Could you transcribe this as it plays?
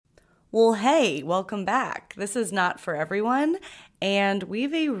Well, hey, welcome back. This is Not For Everyone, and we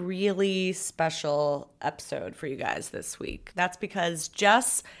have a really special episode for you guys this week. That's because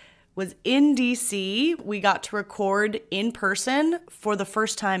Jess was in DC. We got to record in person for the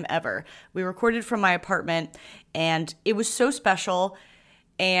first time ever. We recorded from my apartment, and it was so special.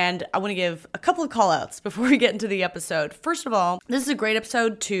 And I want to give a couple of call outs before we get into the episode. First of all, this is a great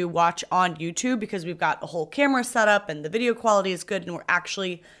episode to watch on YouTube because we've got a whole camera set up and the video quality is good and we're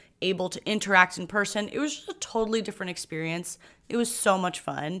actually able to interact in person. It was just a totally different experience. It was so much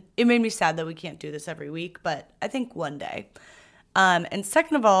fun. It made me sad that we can't do this every week, but I think one day. And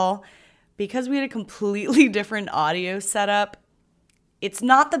second of all, because we had a completely different audio setup, it's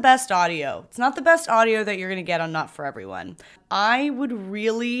not the best audio. It's not the best audio that you're going to get on Not For Everyone. I would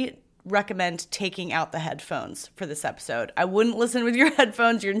really recommend taking out the headphones for this episode. I wouldn't listen with your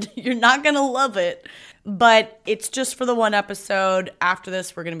headphones. You're not going to love it. But it's just for the one episode. After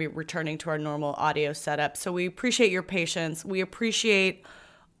this, we're going to be returning to our normal audio setup. So we appreciate your patience. We appreciate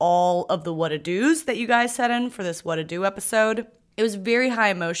all of the what-a-do's that you guys set in for this what-a-do episode. It was very high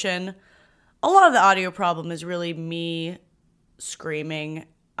emotion. A lot of the audio problem is really me screaming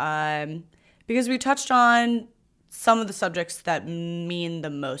because we touched on some of the subjects that mean the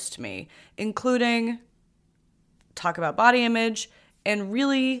most to me, including talk about body image and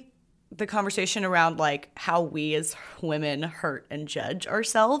really the conversation around like how we as women hurt and judge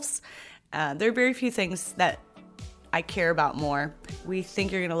ourselves. There are very few things that I care about more. We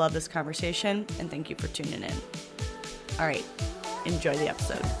think you're going to love this conversation, and thank you for tuning in. All right, enjoy the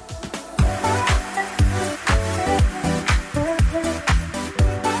episode.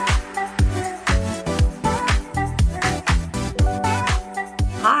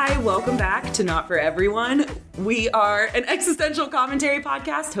 Welcome back to Not For Everyone. We are an existential commentary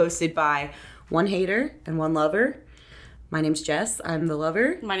podcast hosted by one hater and one lover. My name's Jess. I'm the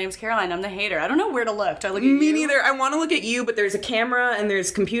lover. My name's Caroline. I'm the hater. I don't know where to look. Do I look at you? Me neither. I want to look at you, but there's a camera and there's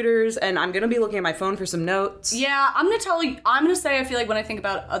computers, and I'm going to be looking at my phone for some notes. Yeah, I'm going to say I feel like when I think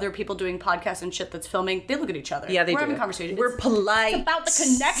about other people doing podcasts and shit that's filming, they look at each other. Yeah, they do. We're having conversations. We're polite. It's about the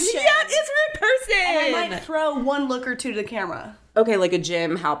connection. Yeah, it's in person. And I might throw one look or two to the camera. Okay, like a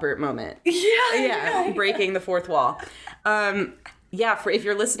Jim Halpert moment. Yeah. Breaking the fourth wall. If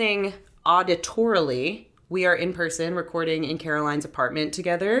you're listening auditorily, we are in person recording in Caroline's apartment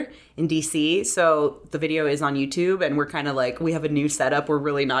together in DC. So the video is on YouTube and we're kind of like, we have a new setup. We're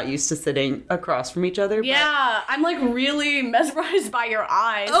really not used to sitting across from each other. Yeah, I'm like really mesmerized by your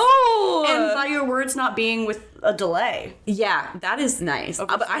eyes. Oh! And by your words not being with a delay. Yeah, that is nice.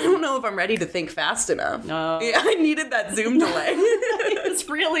 Okay. But I don't know if I'm ready to think fast enough. No. Yeah, I needed that Zoom delay. It's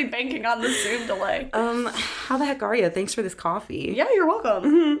really banking on the Zoom delay. How the heck are you? Thanks for this coffee. Yeah, you're welcome.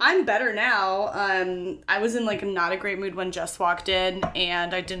 Mm-hmm. I'm better now. I was in like not a great mood when Jess walked in,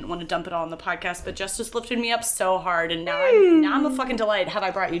 and I didn't want to dump it all on the podcast, but Jess just lifted me up so hard, and now I'm a fucking delight. Have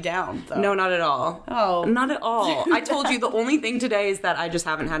I brought you down, though? No, not at all. Oh. Not at all. I told you the only thing today is that I just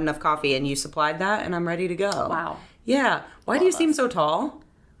haven't had enough coffee, and you supplied that, and I'm ready to go. Wow. Yeah. Why do you seem so tall?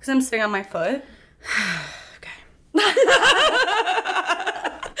 Because I'm sitting on my foot. Okay.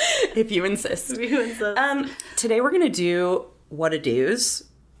 If you insist. Today we're going to do what-a-do's.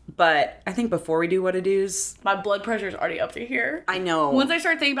 But I think before we do what-a-do's... My blood pressure is already up to here. I know. Once I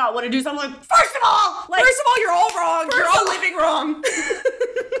start thinking about what-a-do's, I'm like, first of all, you're all wrong. You're all living wrong.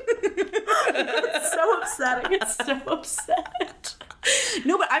 It's so upsetting. It's so upset.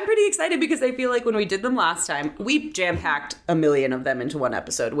 No, but I'm pretty excited because I feel like when we did them last time, we jam-packed a million of them into one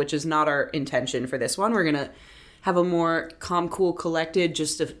episode, which is not our intention for this one. We're going to have a more calm, cool, collected,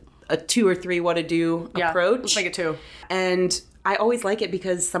 just a 2 or 3 what-a-do approach. Let's make it 2. And I always like it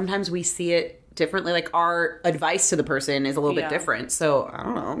because sometimes we see it differently. Like our advice to the person is a little bit different. So I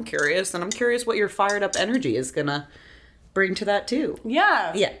don't know. I'm curious. And I'm curious what your fired up energy is going to bring to that too.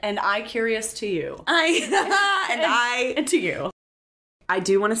 Yeah. Yeah. And I curious to you. And to you. I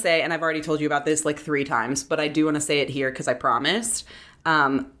do want to say, and I've already told you about this like 3 times, but I do want to say it here because I promised.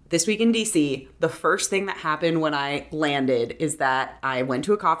 This week in DC, the first thing that happened when I landed is that I went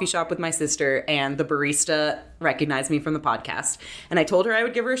to a coffee shop with my sister and the barista recognized me from the podcast. And I told her I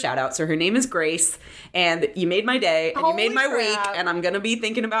would give her a shout out. So her name is Grace. And you made my day and you made my week. And I'm going to be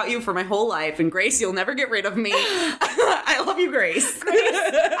thinking about you for my whole life. And Grace, you'll never get rid of me. I love you, Grace.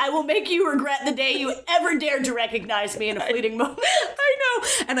 I will make you regret the day you ever dared to recognize me in a fleeting moment. I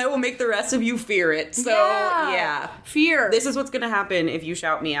know. And I will make the rest of you fear it. So, yeah. Fear. This is what's going to happen if you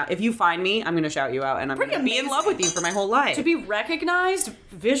shout me out. If you find me, I'm going to shout you out. And I'm going to be in love with you for my whole life. To be recognized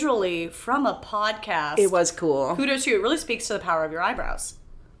visually from a podcast. It was cool. Kudos to you. It really speaks to the power of your eyebrows.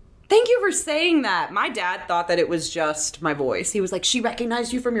 Thank you for saying that. My dad thought that it was just my voice. He was like, she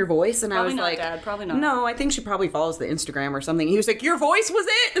recognized you from your voice? And Probably I was not, like, Dad. Probably not. No, I think she probably follows the Instagram or something. He was like, your voice was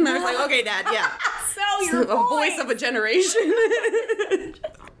it? And I was like, okay, Dad, yeah. So your a voice of a generation.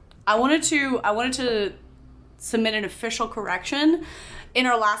 I wanted to submit an official correction. In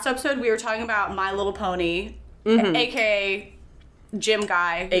our last episode, we were talking about My Little Pony, aka Gym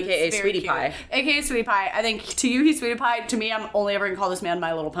Guy, aka Sweetie Pie. Aka Sweetie Pie. I think to you he's Sweetie Pie. To me, I'm only ever gonna call this man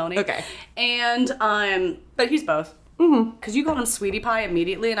My Little Pony. Okay. And but he's both. Because you called him Sweetie Pie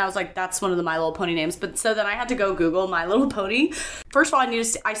immediately, and I was like, that's one of the My Little Pony names. But so then I had to go Google My Little Pony. First of all,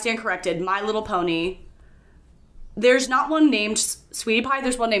 I stand corrected. My Little Pony. There's not one named Sweetie Pie.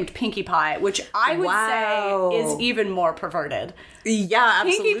 There's one named Pinkie Pie, which I would say is even more perverted. Yeah,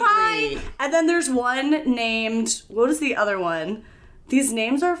 absolutely. Pinkie Pie. And then there's one named, what is the other one? These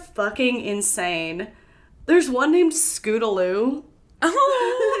names are fucking insane. There's one named Scootaloo.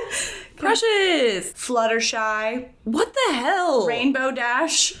 Oh, precious. Fluttershy. What the hell? Rainbow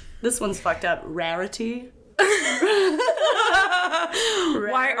Dash. This one's fucked up. Rarity.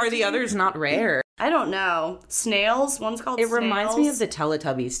 Why are the others not rare? I don't know. Snails. One's called It Snails. reminds me of the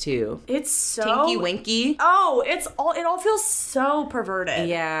Teletubbies too. It's so Tinky Winky. Oh, it all feels so perverted.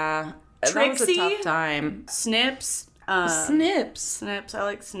 Yeah. Trixie. That was a tough time. Snips. Snips. I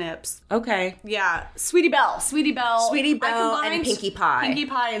like Snips. Okay. Yeah. Sweetie Belle. Sweetie Belle and Pinkie Pie. Pinkie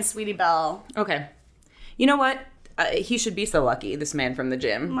Pie and Sweetie Belle. Okay. You know what? He should be so lucky, this man from the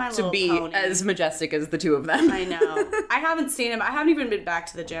gym, to be pony. as majestic as the two of them. I know. I haven't seen him. I haven't even been back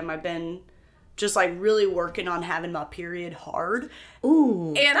to the gym. I've been just like really working on having my period hard.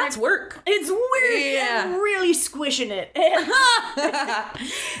 Ooh, and that's work. It's weird. Yeah. I'm really squishing it.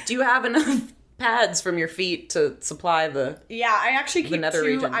 Do you have enough pads from your feet to supply the Yeah, I actually keep nether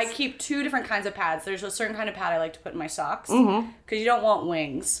regions? I keep two different kinds of pads. There's a certain kind of pad I like to put in my socks because you don't want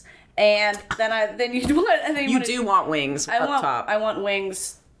wings. And then you do want wings up top. I want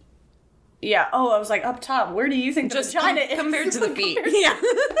wings. Yeah. Oh, I was like, up top. Where do you think the vagina is? Compared to the feet. Yeah.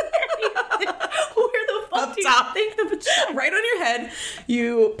 Where the fuck do you think the vagina? Right on your head.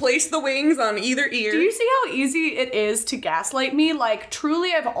 You place the wings on either ear. Do you see how easy it is to gaslight me? Like,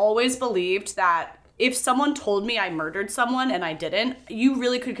 truly, I've always believed that if someone told me I murdered someone and I didn't, you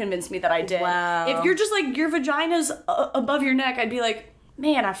really could convince me that I did. Wow. If you're just like, your vagina's above your neck, I'd be like,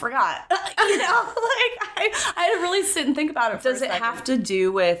 man, I forgot. You know, like I had to really sit and think about it. Does it have to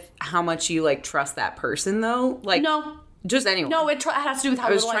do with how much you like trust that person though? Like no, just anyone. No, it has to do with how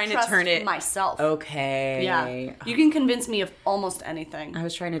little I trust myself. Okay. Yeah, you can convince me of almost anything. I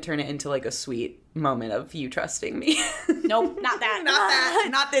was trying to turn it into like a sweet moment of you trusting me. Nope, not that. Not that.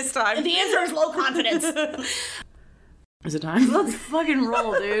 Not this time. The answer is low confidence. Is it time? Let's fucking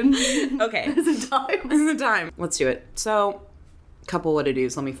roll, dude. Okay. Is it time? Is it time? Let's do it. So. Couple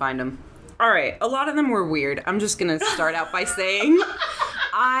what-to-dos. Let me find them. All right. A lot of them were weird. I'm just going to start out by saying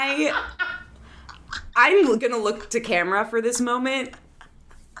I'm going to look to camera for this moment.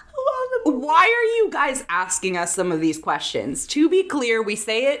 Why are you guys asking us some of these questions? To be clear, we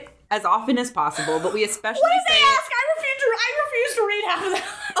say it as often as possible, but we especially what did say they ask? I refuse to read half of that.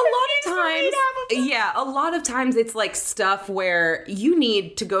 A lot of times it's like stuff where you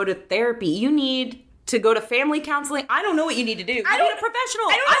need to go to therapy. You need to go to family counseling. I don't know what you need to do. You need a professional.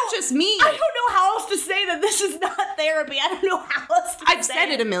 I'm just me. I don't know how else to say that this is not therapy. I don't know how else to say it. I've said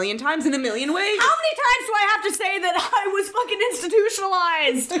it a million times in a million ways. How many times do I have to say that I was fucking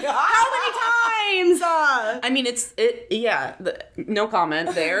institutionalized? How many times? I mean, no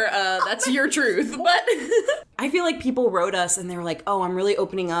comment there. That's your truth. But I feel like people wrote us and they were like, oh, I'm really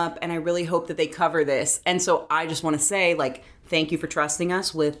opening up and I really hope that they cover this. And so I just want to say, like, thank you for trusting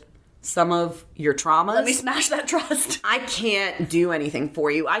us with some of your traumas. Let me smash that trust. I can't do anything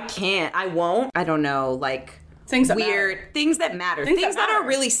for you. I won't. I don't know, like things that weird matter. Things that matter. Things that are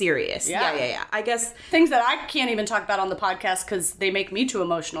really serious. Yeah. I guess things that I can't even talk about on the podcast because they make me too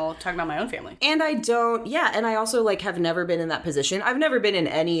emotional talking about my own family. And I don't. Yeah, and I also like have never been in that position. I've never been in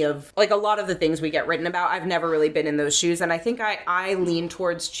any of like a lot of the things we get written about. I've never really been in those shoes, and I think I lean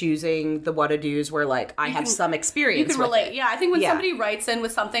towards choosing the what-to-dos where like I have some experience. You can relate. It. Yeah, I think when somebody writes in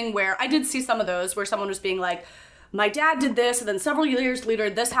with something where I did see some of those where someone was being like, my dad did this, and then several years later,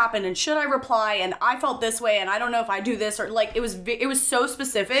 this happened, and should I reply? And I felt this way, and I don't know if I do this, or like, it was so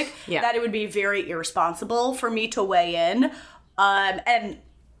specific that it would be very irresponsible for me to weigh in, and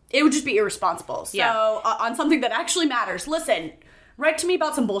it would just be irresponsible. So, on something that actually matters, listen, write to me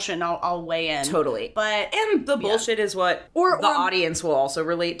about some bullshit, and I'll weigh in. Totally. And the bullshit is what the audience will also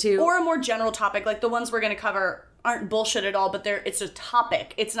relate to. Or a more general topic, like the ones we're going to cover aren't bullshit at all, but it's a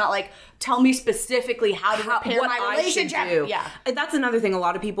topic. It's not like, tell me specifically how to repair my relationship. I should do. Yeah. That's another thing a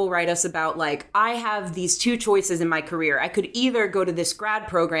lot of people write us about, like, I have these two choices in my career. I could either go to this grad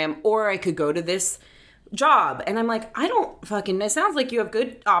program or I could go to this job. And I'm like, I don't fucking, it sounds like you have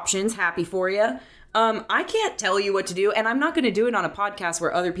good options. Happy for you. I can't tell you what to do, and I'm not going to do it on a podcast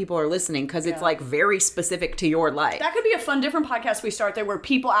where other people are listening because it's like very specific to your life. That could be a fun, different podcast we start there where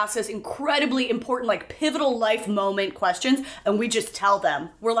people ask us incredibly important, like pivotal life moment questions, and we just tell them.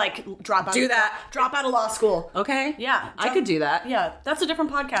 We're like, drop out of law school. Okay. Yeah. I could do that. Yeah. That's a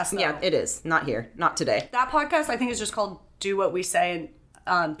different podcast, though. Yeah, it is. Not here. Not today. That podcast, I think, is just called Do What We Say,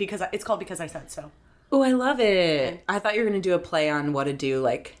 because it's called Because I Said So. Oh, I love it. I thought you were going to do a play on what to do,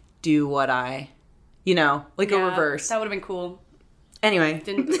 like, do what I... You know, like a reverse. That would have been cool. Anyway.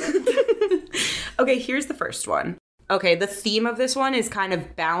 Didn't do it. Okay, here's the first one. Okay, the theme of this one is kind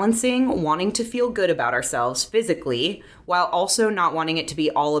of balancing wanting to feel good about ourselves physically while also not wanting it to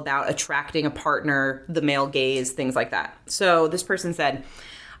be all about attracting a partner, the male gaze, things like that. So this person said,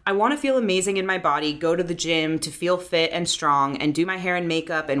 I want to feel amazing in my body, go to the gym to feel fit and strong, and do my hair and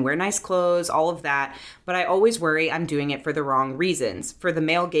makeup and wear nice clothes, all of that. But I always worry I'm doing it for the wrong reasons, for the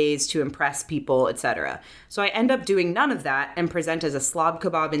male gaze, to impress people, etc. So I end up doing none of that and present as a slob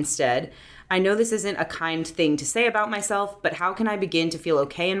kebab instead. I know this isn't a kind thing to say about myself, but how can I begin to feel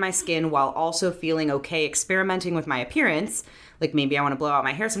okay in my skin while also feeling okay experimenting with my appearance? Like maybe I want to blow out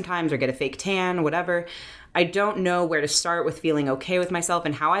my hair sometimes or get a fake tan, whatever. I don't know where to start with feeling okay with myself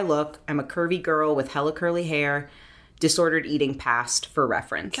and how I look. I'm a curvy girl with hella curly hair. Disordered eating past for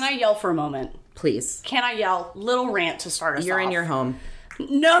reference. Can I yell for a moment? Please. Can I yell? Little rant to start us off. You're in your home.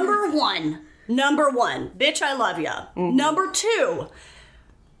 Number one, bitch, I love ya. Mm-hmm. Number two,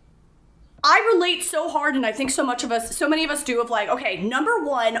 I relate so hard, and I think so many of us do, of like, okay, number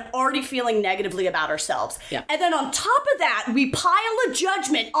one, already feeling negatively about ourselves. Yeah. And then on top of that, we pile a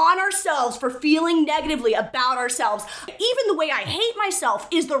judgment on ourselves for feeling negatively about ourselves. Even the way I hate myself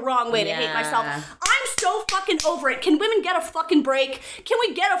is the wrong way to hate myself. I'm so fucking over it. Can women get a fucking break? Can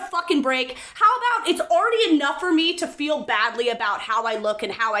we get a fucking break? How about it's already enough for me to feel badly about how I look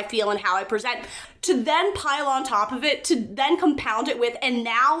and how I feel and how I present, to then pile on top of it, to then compound it with, and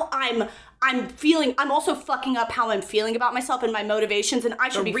now I'm also fucking up how I'm feeling about myself and my motivations, and I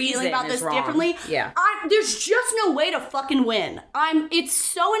should be feeling about this differently. Yeah. There's just no way to fucking win. It's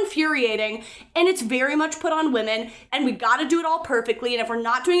so infuriating, and it's very much put on women, and we gotta do it all perfectly, and if we're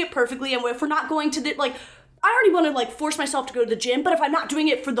not doing it perfectly, and if we're not going to I already want to force myself to go to the gym, but if I'm not doing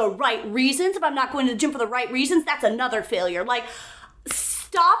it for the right reasons, if I'm not going to the gym for the right reasons, that's another failure.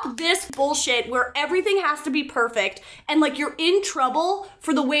 Stop this bullshit where everything has to be perfect and you're in trouble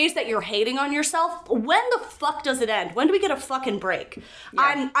for the ways that you're hating on yourself. When the fuck does it end? When do we get a fucking break?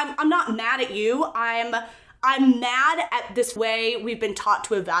 Yeah. I'm not mad at you. I'm mad at this way we've been taught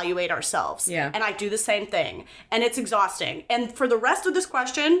to evaluate ourselves. Yeah. And I do the same thing. And it's exhausting. And for the rest of this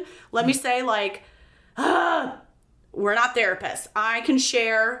question, let me say we're not therapists. I can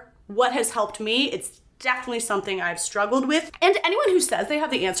share what has helped me. It's definitely something I've struggled with. And anyone who says they have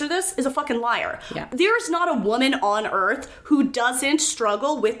the answer to this is a fucking liar. Yeah. There's not a woman on earth who doesn't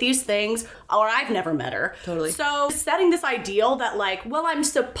struggle with these things, or I've never met her. Totally. So setting this ideal that I'm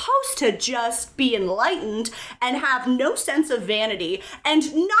supposed to just be enlightened and have no sense of vanity and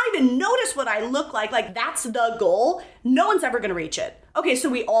not even notice what I look like that's the goal, no one's ever gonna reach it. Okay, so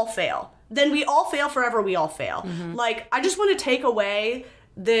we all fail. Then we all fail forever, we all fail. Mm-hmm. I just want to take away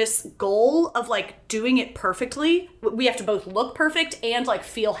this goal of doing it perfectly. We have to both look perfect and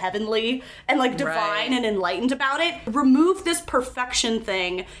feel heavenly and divine and enlightened about it. Remove this perfection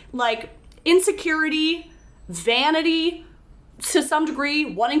thing, insecurity, vanity to some degree,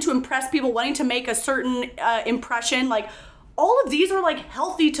 wanting to impress people, wanting to make a certain impression. All of these are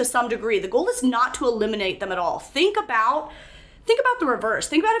healthy to some degree. The goal is not to eliminate them at all. Think about the reverse.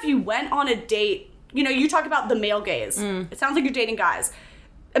 Think about if you went on a date. You talk about the male gaze. It sounds like you're dating guys.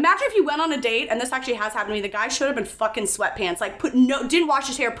 Imagine if you went on a date, and this actually has happened to me, the guy showed up in fucking sweatpants, didn't wash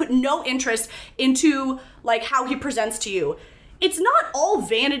his hair, put no interest into, how he presents to you. It's not all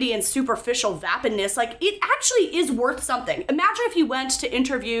vanity and superficial vapidness. It actually is worth something. Imagine if you went to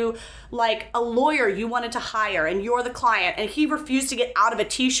interview, a lawyer you wanted to hire, and you're the client, and he refused to get out of a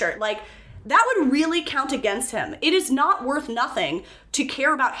t-shirt. That would really count against him. It is not worth nothing to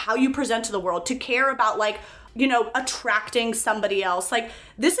care about how you present to the world, to care about, attracting somebody else.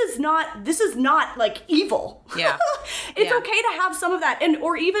 This is not evil. Yeah. It's okay to have some of that.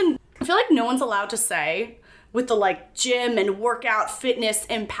 Or even, I feel like no one's allowed to say, with the gym and workout, fitness,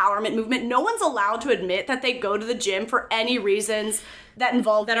 empowerment movement, no one's allowed to admit that they go to the gym for any reasons that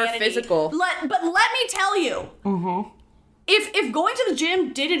involve that vanity. are physical. But let me tell you, if going to the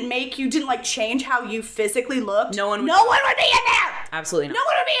gym didn't like change how you physically looked, no one would be in there. Absolutely not. No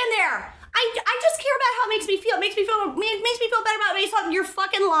one would be in there. I just care about how it makes me feel. It makes me feel better about myself. You're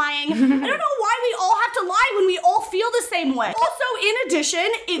fucking lying. I don't know why we all have to lie when we all feel the same way. Also, in addition,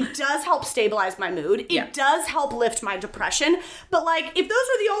 it does help stabilize my mood. It does help lift my depression. But like, if those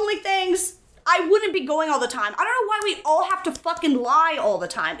were the only things, I wouldn't be going all the time. I don't know why we all have to fucking lie all the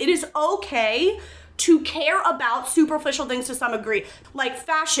time. It is okay to care about superficial things to some degree, like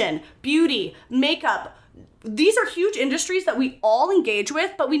fashion, beauty, makeup. These are huge industries that we all engage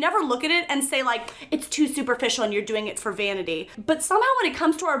with, but we never look at it and say like, it's too superficial and you're doing it for vanity. But somehow when it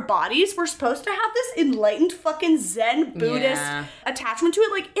comes to our bodies, we're supposed to have this enlightened fucking Zen Buddhist attachment to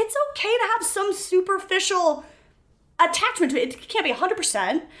it. Like, it's okay to have some superficial attachment to it. It can't be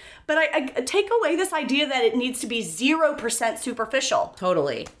 100%, but I take away this idea that it needs to be 0% superficial.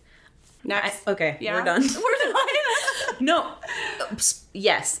 Totally. Next. Okay, Yeah. we're done. We're done. No.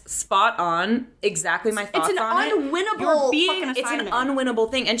 Yes, spot on. Exactly my thoughts on it. It's an unwinnable fucking It's an assignment.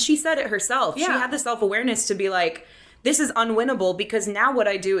 unwinnable thing. And she said it herself. Yeah. She had the self-awareness to be like, this is unwinnable because now what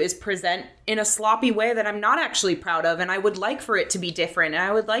I do is present in a sloppy way that I'm not actually proud of, and I would like for it to be different, and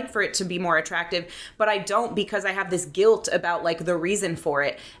I would like for it to be more attractive, but I don't because I have this guilt about like the reason for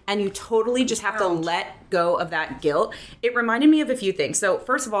it. And you totally just have to let go of that guilt. It reminded me of a few things. So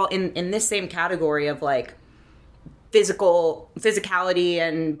first of all, in this same category of like physicality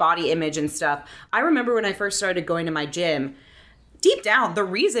and body image and stuff, I remember when I first started going to my gym, deep down, the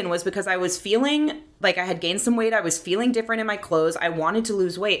reason was because I was feeling like I had gained some weight. I was feeling different in my clothes. I wanted to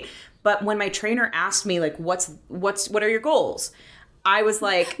lose weight. But when my trainer asked me, like, what are your goals? I was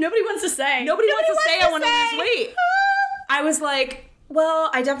like, Nobody wants to say. Nobody wants to say I want to lose weight. I was like,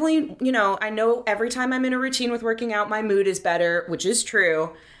 well, I definitely, I know every time I'm in a routine with working out, my mood is better, which is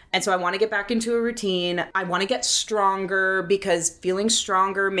true. And so I want to get back into a routine. I want to get stronger because feeling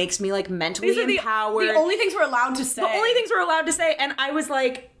stronger makes me like mentally empowered. The only things we're allowed to say. The only things we're allowed to say. And I was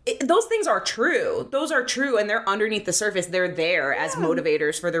like, those things are true. Those are true. And they're underneath the surface. They're there as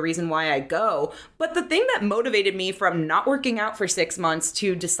motivators for the reason why I go. But the thing that motivated me from not working out for 6 months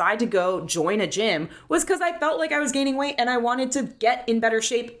to decide to go join a gym was because I felt like I was gaining weight and I wanted to get in better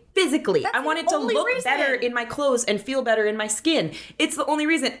shape physically. I wanted to look better in my clothes and feel better in my skin. It's the only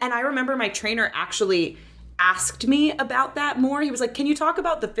reason. And I remember my trainer actually asked me about that more. He was like, can you talk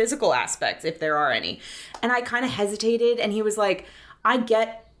about the physical aspects if there are any? And I kind of hesitated and he was like, I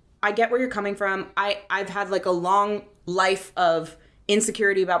get where you're coming from. I've had like a long life of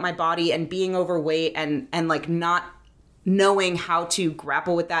insecurity about my body and being overweight and like not knowing how to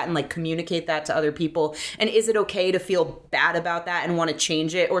grapple with that and like communicate that to other people. And is it okay to feel bad about that and want to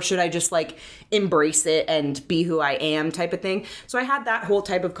change it? Or should I just like embrace it and be who I am type of thing? So I had that whole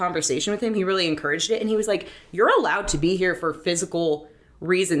type of conversation with him. He really encouraged it. And he was like, you're allowed to be here for physical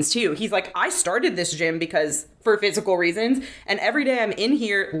reasons too. He's like, I started this gym because for physical reasons. And every day I'm in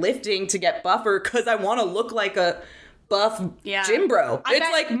here lifting to get buffer because I want to look like a buff gym bro.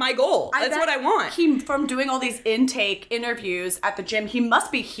 It's like my goal. That's what I want. From doing all these intake interviews at the gym, he must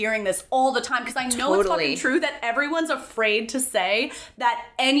be hearing this all the time because I know it's fucking true that everyone's afraid to say that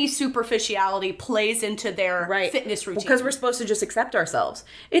any superficiality plays into their fitness routine. Because we're supposed to just accept ourselves.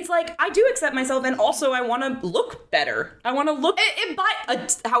 It's like, I do accept myself and also I want to look better. I want to look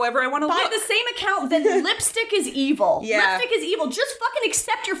however I want to look. By the same account, then lipstick is evil. Yeah. Lipstick is evil. Just fucking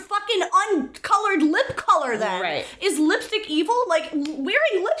accept your fucking uncolored lip color then. Right. Is lipstick evil? Like,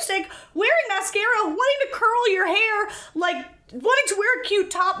 wearing lipstick, wearing mascara, wanting to curl your hair, like, wanting to wear a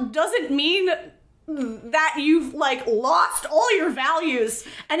cute top doesn't mean that you've, like, lost all your values.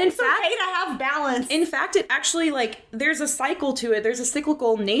 And it's okay to have balance. In fact, it actually, like, there's a cycle to it. There's a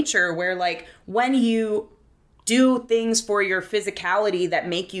cyclical nature where, like, when you do things for your physicality that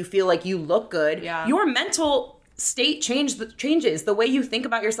make you feel like you look good, your mental state changes. The way you think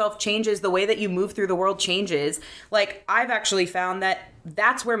about yourself changes. The way that you move through the world changes. Like, I've actually found that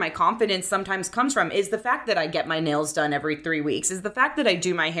that's where my confidence sometimes comes from, is the fact that I get my nails done every 3 weeks, is the fact that I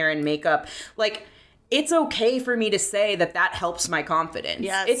do my hair and makeup. Like, it's okay for me to say that that helps my confidence.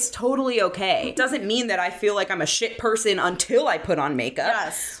 Yes. It's totally okay. It doesn't mean that I feel like I'm a shit person until I put on makeup.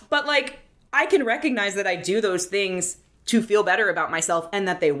 Yes. But, like, I can recognize that I do those things to feel better about myself and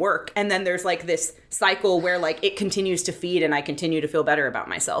that they work. And then there's like this cycle where like it continues to feed and I continue to feel better about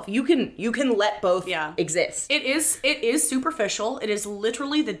myself. You can let both exist. It is superficial. It is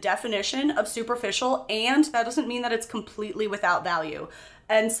literally the definition of superficial, and that doesn't mean that it's completely without value.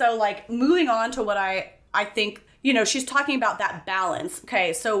 And so like moving on to what I think you know, she's talking about that balance.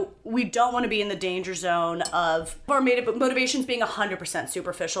 Okay, so we don't want to be in the danger zone of our motivations being 100%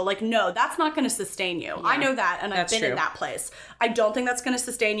 superficial. Like, no, that's not going to sustain you. Yeah, I know that, and I've been in that place. I don't think that's going to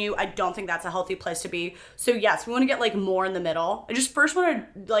sustain you. I don't think that's a healthy place to be. So yes, we want to get like more in the middle. I just first want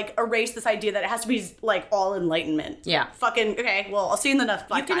to like erase this idea that it has to be like all enlightenment. Yeah. Fucking, okay, well, I'll see you in the next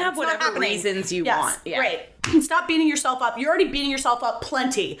lifetime. You can have whatever reasons you want. Yeah. Great. Stop beating yourself up. You're already beating yourself up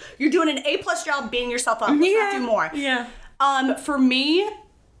plenty. You're doing an A+ job beating yourself up. Let's not do more. Yeah. For me,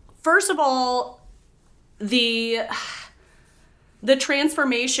 first of all, the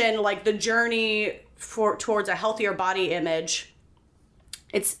transformation, like the journey towards a healthier body image,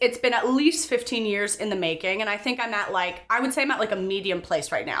 it's been at least 15 years in the making, and I think I would say I'm at like a medium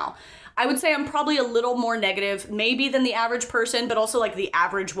place right now. I would say I'm probably a little more negative maybe than the average person, but also like the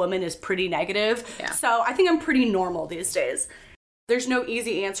average woman is pretty negative. Yeah. So I think I'm pretty normal these days. There's no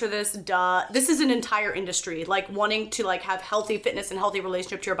easy answer to this, duh. This is an entire industry, like wanting to like have healthy fitness and healthy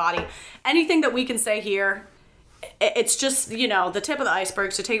relationship to your body. Anything that we can say here, it's just, you know, the tip of the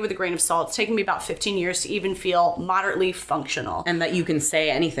iceberg, so take it with a grain of salt. It's taken me about 15 years to even feel moderately functional. And that you can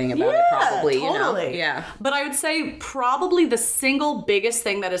say anything about it probably, totally. You know? Yeah. But I would say probably the single biggest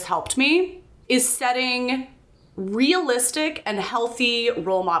thing that has helped me is setting realistic and healthy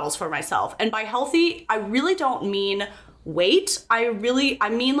role models for myself. And by healthy, I really don't mean weight. I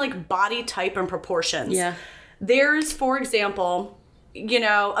mean like body type and proportions. Yeah. There's, for example, you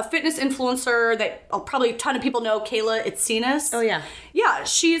know, a fitness influencer that probably a ton of people know, Kayla Itsinas. Oh, yeah. Yeah,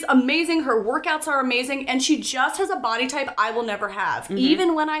 she's amazing. Her workouts are amazing. And she just has a body type I will never have. Mm-hmm.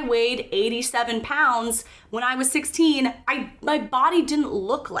 Even when I weighed 87 pounds when I was 16, my body didn't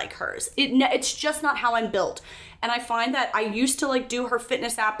look like hers. It's just not how I'm built. And I find that I used to like do her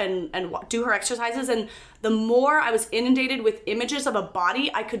fitness app and do her exercises. And the more I was inundated with images of a body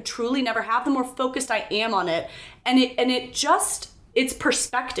I could truly never have, the more focused I am on it. And it's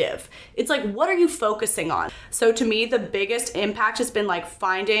perspective. It's like, what are you focusing on? So to me, the biggest impact has been like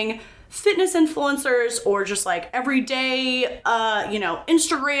finding fitness influencers or just like everyday,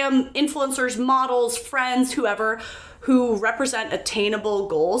 Instagram influencers, models, friends, whoever, who represent attainable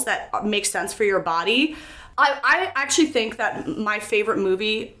goals that make sense for your body. I actually think that my favorite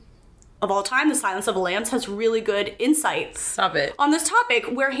movie of all time, The Silence of the Lambs, has really good insight Stop it. on this topic,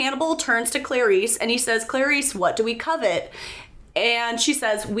 where Hannibal turns to Clarice and he says, Clarice, what do we covet? And she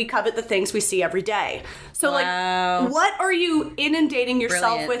says, we covet the things we see every day. So wow. Like, what are you inundating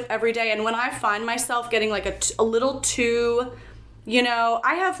yourself Brilliant. with every day? And when I find myself getting like a little too,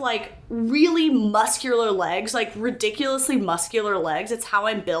 I have like really muscular legs, like ridiculously muscular legs. It's how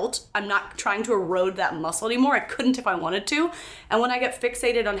I'm built. I'm not trying to erode that muscle anymore. I couldn't if I wanted to. And when I get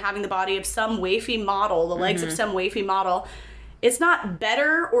fixated on having the body of some wafy model, the legs of some wafy model, it's not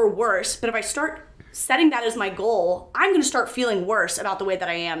better or worse, but if I start setting that as my goal, I'm going to start feeling worse about the way that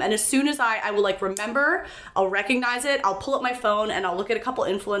I am. And as soon as I will like remember, I'll recognize it, I'll pull up my phone and I'll look at a couple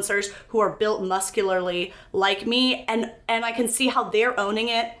influencers who are built muscularly like me, and I can see how they're owning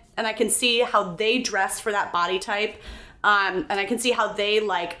it, and I can see how they dress for that body type, and I can see how they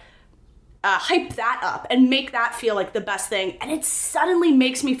like hype that up and make that feel like the best thing. And it suddenly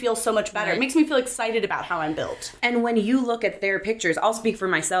makes me feel so much better. Right. It makes me feel excited about how I'm built. And when you look at their pictures, I'll speak for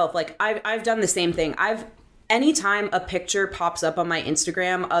myself. Like I've done the same thing. Anytime a picture pops up on my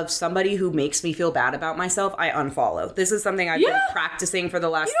Instagram of somebody who makes me feel bad about myself, I unfollow. This is something I've been practicing for the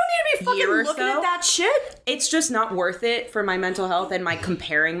last year or so. You don't need to be fucking looking at that shit. It's just not worth it for my mental health and my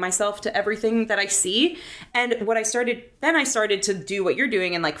comparing myself to everything that I see. And I started to do what you're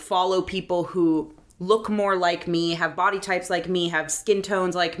doing and like follow people who look more like me, have body types like me, have skin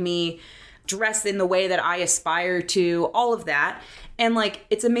tones like me, dress in the way that I aspire to, all of that. And like,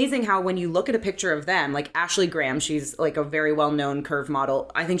 it's amazing how when you look at a picture of them, like Ashley Graham, she's like a very well-known curve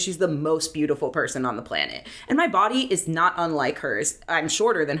model. I think she's the most beautiful person on the planet. And my body is not unlike hers. I'm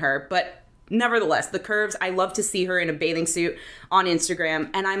shorter than her, but nevertheless, the curves, I love to see her in a bathing suit on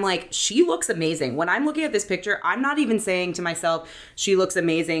Instagram. And I'm like, she looks amazing. When I'm looking at this picture, I'm not even saying to myself, she looks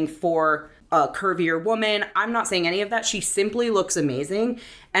amazing for a curvier woman. I'm not saying any of that. She simply looks amazing.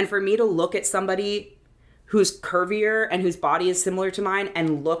 And for me to look at somebody who's curvier and whose body is similar to mine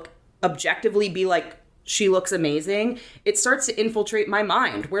and objectively be like, she looks amazing, it starts to infiltrate my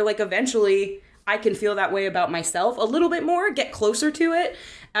mind, where like eventually I can feel that way about myself a little bit more, get closer to it,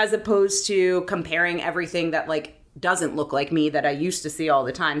 as opposed to comparing everything that like doesn't look like me that I used to see all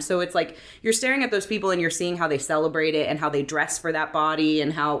the time. So it's like you're staring at those people and you're seeing how they celebrate it and how they dress for that body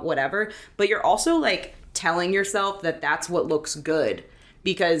and how whatever, but you're also like telling yourself that that's what looks good,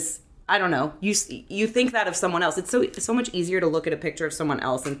 because I don't know. You think that of someone else. It's so much easier to look at a picture of someone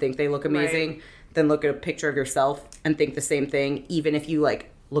else and think they look amazing than look at a picture of yourself and think the same thing, even if you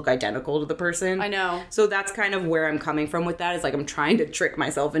like look identical to the person. I know. So that's kind of where I'm coming from with that, is like I'm trying to trick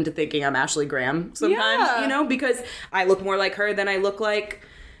myself into thinking I'm Ashley Graham sometimes, you know, because I look more like her than I look like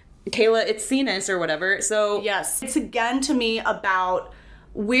Kayla Itsinas or whatever. So yes, it's again to me about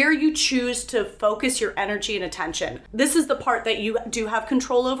where you choose to focus your energy and attention. This is the part that you do have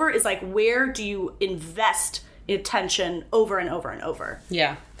control over, is like, where do you invest attention over and over and over?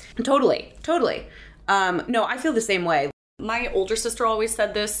 Yeah, totally. No, I feel the same way. My older sister always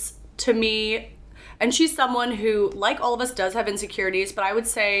said this to me, and she's someone who, like all of us, does have insecurities, but I would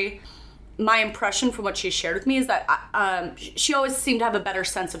say my impression from what she shared with me is that she always seemed to have a better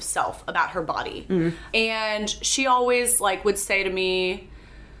sense of self about her body. And she always like would say to me,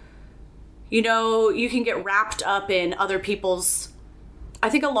 you know, you can get wrapped up in other people's, I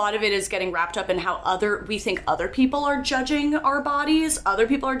think a lot of it is getting wrapped up in how we think other people are judging our bodies, other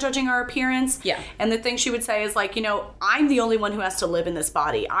people are judging our appearance. Yeah. And the thing she would say is like, you know, I'm the only one who has to live in this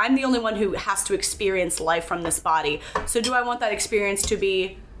body. I'm the only one who has to experience life from this body. So do I want that experience to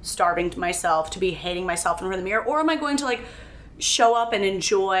be starving to myself, to be hating myself in front of the mirror? Or am I going to like show up and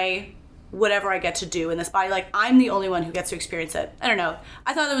enjoy whatever I get to do in this body? Like, I'm the only one who gets to experience it. I don't know.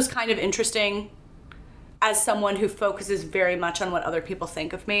 I thought that was kind of interesting as someone who focuses very much on what other people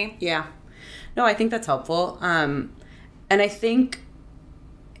think of me. Yeah. No, I think that's helpful. And I think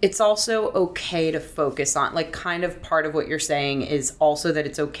it's also okay to focus on, like, kind of part of what you're saying is also that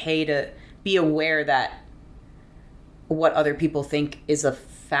it's okay to be aware that what other people think is a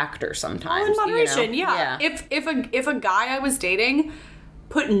factor sometimes. All in moderation, you know? yeah. If a guy I was dating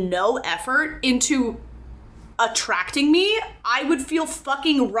put no effort into attracting me, I would feel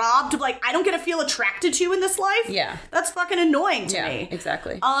fucking robbed. Like, I don't get to feel attracted to you in this life. Yeah. That's fucking annoying to me.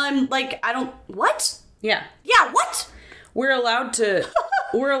 Exactly. Like, I don't, what? Yeah. Yeah, what? We're allowed to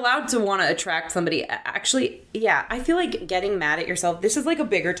want to attract somebody. Actually, yeah, I feel like getting mad at yourself, this is like a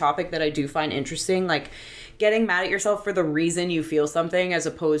bigger topic that I do find interesting, like getting mad at yourself for the reason you feel something as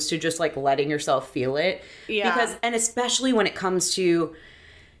opposed to just like letting yourself feel it. Yeah. Because, and especially when it comes to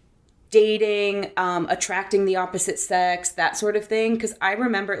dating, attracting the opposite sex, that sort of thing. Because I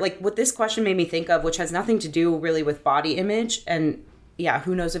remember, like, what this question made me think of, which has nothing to do really with body image, and yeah,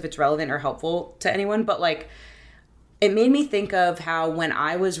 who knows if it's relevant or helpful to anyone, but like, it made me think of how when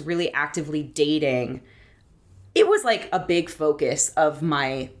I was really actively dating, it was like a big focus of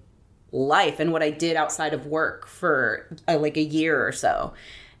my life and what I did outside of work for like a year or so.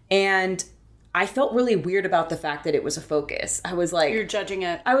 And I felt really weird about the fact that it was a focus. I was like... You're judging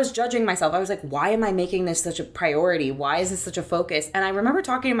it. I was judging myself. I was like, why am I making this such a priority? Why is this such a focus? And I remember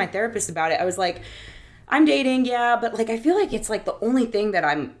talking to my therapist about it. I was like, I'm dating, yeah, but like I feel like it's like the only thing that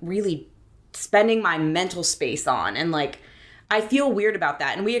I'm really spending my mental space on. And like, I feel weird about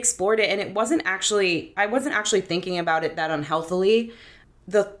that. And we explored it, and I wasn't actually thinking about it that unhealthily.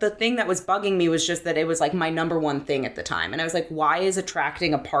 The thing that was bugging me was just that it was like my number one thing at the time. And I was like, why is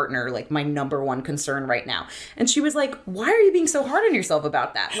attracting a partner like my number one concern right now? And she was like, why are you being so hard on yourself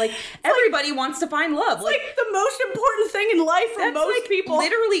about that? Like, everybody wants to find love. It's like the most important thing in life for most like people.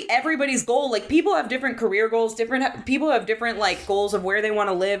 Literally everybody's goal. Like, people have different career goals, people have different like goals of where they want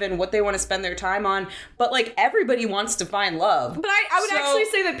to live and what they want to spend their time on. But like, everybody wants to find love. But I would actually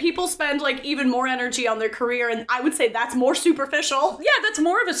say that people spend like even more energy on their career, and I would say that's more superficial. Yeah, that's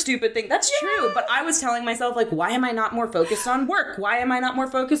more of a stupid thing. That's true. But I was telling myself, like, why am I not more focused on work? Why am I not more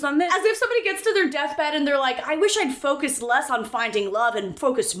focused on this? As if somebody gets to their deathbed and they're like, I wish I'd focused less on finding love and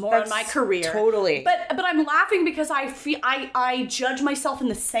focused more on my career. Totally. But I'm laughing because I feel I judge myself in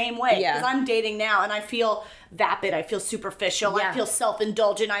the same way. Yeah. Because I'm dating now and I feel vapid. I feel superficial. Yeah. I feel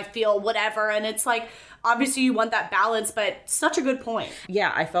self-indulgent. I feel whatever. And it's like, obviously you want that balance, but such a good point.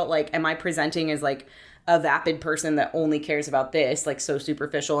 Yeah, I felt like, am I presenting as like a vapid person that only cares about this, like so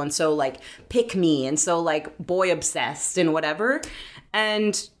superficial and so like pick me and so like boy obsessed and whatever.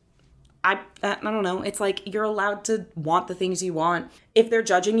 And I don't know. It's like, you're allowed to want the things you want. If they're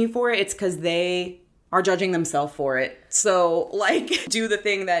judging you for it, it's because they are judging themselves for it. So like, do the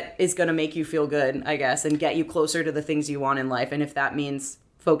thing that is going to make you feel good, I guess, and get you closer to the things you want in life. And if that means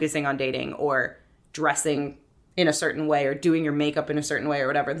focusing on dating or dressing in a certain way or doing your makeup in a certain way or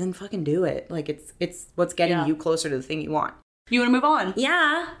whatever, then fucking do it. Like, it's what's getting you closer to the thing you want. You want to move on?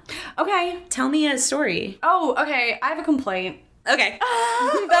 Yeah. Okay. Tell me a story. Oh, okay. I have a complaint. Okay.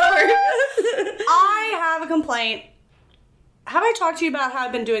 That'll work. I have a complaint. Have I talked to you about how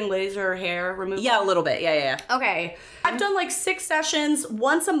I've been doing laser hair removal? Yeah, a little bit. Yeah. Okay. I've done like 6 sessions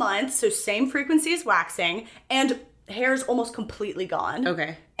once a month, so same frequency as waxing, and hair's almost completely gone.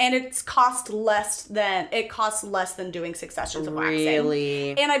 Okay. And it costs less than doing 6 sessions of waxing.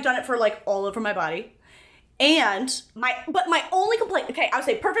 Really? And I've done it for like all over my body. And my only complaint, okay, I would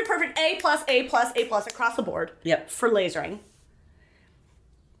say perfect, A+, A+, A+ across the board. Yep. For lasering.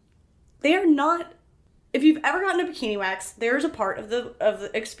 They are not, if you've ever gotten a bikini wax, there's a part of the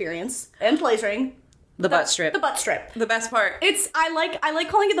experience and lasering. The butt strip. The butt strip. The best part. I like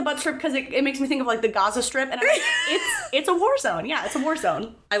calling it the butt strip because it makes me think of like the Gaza Strip, and I'm like, it's a war zone. Yeah, it's a war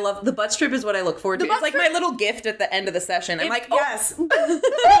zone. I love the butt strip is what I look forward to. It's like my little gift at the end of the session. I'm like, oh. Yes.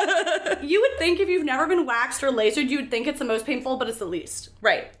 You would think if you've never been waxed or lasered, you would think it's the most painful, but it's the least.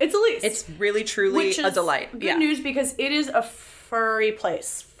 Right. It's the least. It's really, truly a delight. Good news because it is a furry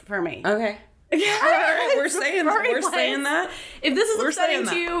place for me. Okay. Yeah, all right, we're saying that. If this is upsetting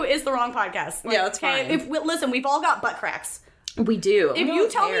to you, it's the wrong podcast. Like, yeah, that's fine. Listen, we've all got butt cracks. We do. If you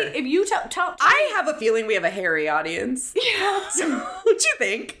tell me, I have a feeling we have a hairy audience. Yeah. So, what you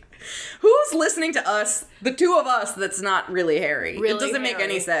think? Who's listening to us, the two of us, that's not really hairy? It doesn't make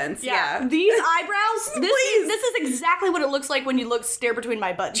any sense. Yeah. These eyebrows, this is exactly what it looks like when you stare between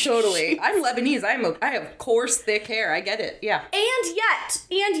my butt cheeks. Totally. I'm Lebanese. I have coarse, thick hair. I get it. Yeah. And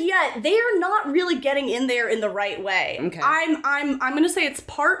yet, they are not really getting in there in the right way. Okay. I'm gonna say it's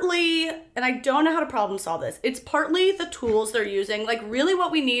partly, and I don't know how to problem solve this, it's partly the tools they're using. Like, really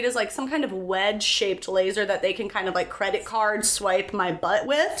what we need is like some kind of wedge-shaped laser that they can kind of like credit card swipe my butt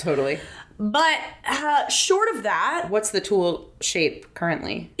with. Totally. But short of that... What's the tool shape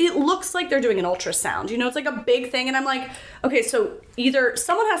currently? It looks like they're doing an ultrasound. You know, it's like a big thing. And I'm like, okay, so either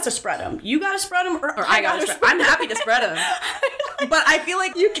someone has to spread them. You got to spread them or I got to spread them. I'm happy to spread them. But I feel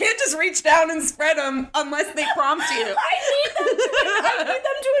like you can't just reach down and spread them unless they prompt you. I need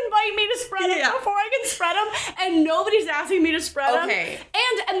them to invite me to spread them before I can spread them. And nobody's asking me to spread them. Okay.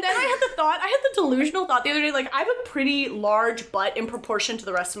 And then I had the delusional thought the other day, like, I have a pretty large butt in proportion to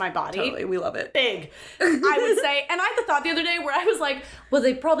the rest of my body. Totally. We love it. Big, I would say. And I had the thought the other day where I was like, well,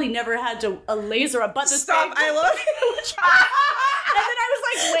 they probably never had to laser a butt this Stop, big. I love it. And then I was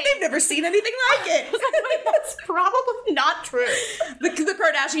like, wait. They've never seen anything like it. I was like, wait, that's probably not true. The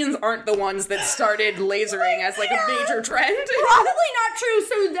Kardashians aren't the ones that started lasering as like a major trend. Probably not true.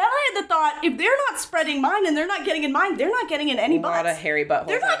 So then I had the thought, if they're not spreading mine and they're not getting in mine, they're not getting in any butts. A lot of hairy buttholes.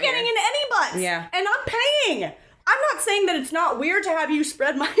 They're not getting in any butts. Yeah. And I'm paying. I'm not saying that it's not weird to have you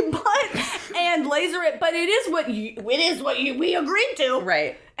spread my butt and laser it, but it is what we agreed to.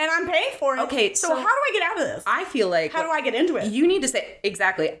 Right. And I'm paying for it. Okay, so how do I get out of this? I feel like... How do I get into it? You need to say...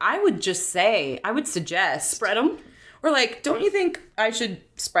 Exactly. I would suggest... Spread them? Or like, don't you think I should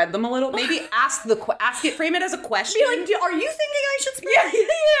spread them a little? Maybe frame it as a question. Be like, are you thinking I should spread them?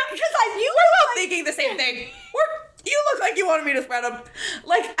 Yeah. Because we're both thinking the same thing. You look like you wanted me to spread them.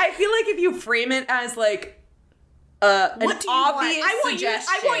 Like, I feel like if you frame it as like... an obvious suggestion.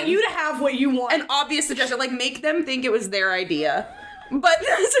 I want you to have what you want. An obvious suggestion. Like, make them think it was their idea. But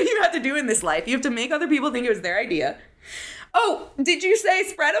that's what you have to do in this life. You have to make other people think it was their idea. Oh, did you say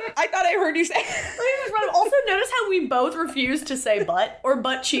spread them? I thought I heard you say. Also, notice how we both refuse to say butt or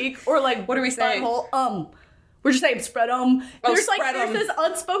butt cheek or like what are we saying? Butthole. We're just saying spread them. There's there's this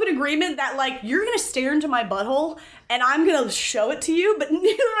unspoken agreement that like you're gonna stare into my butthole and I'm gonna show it to you, but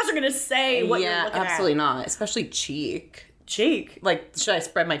neither of us are gonna say what you're looking at. Yeah, absolutely not. Especially cheek. Cheek. Like, should I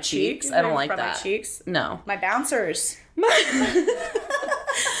spread my cheeks? I don't like that. My cheeks. No. My bouncers.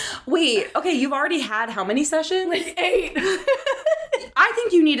 Wait, okay, you've already had how many sessions? Like 8. I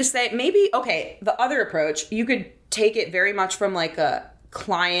think you need to say, maybe, okay, the other approach, you could take it very much from like a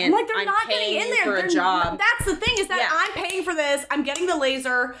client. Like, they're not getting in there for a job. That's the thing, is that I'm paying for this, I'm getting the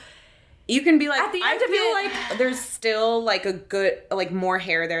laser. You can be like, at the end I of feel like there's still like a good, like more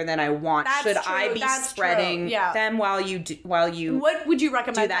hair there than I want. Should I be spreading them while you what would you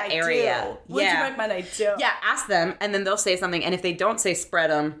recommend do that area? What would you recommend I do? Yeah, ask them, and then they'll say something, and if they don't say spread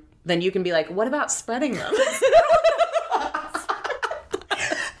them, then you can be like, what about spreading them? This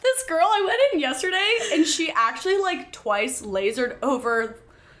girl, I went in yesterday, and she actually like twice lasered over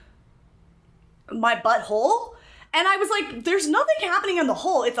my butthole. And I was like, there's nothing happening in the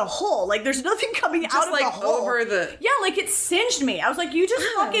hole. It's a hole. Like, there's nothing coming out of the hole. Over the... Yeah, like, it singed me. I was like, you just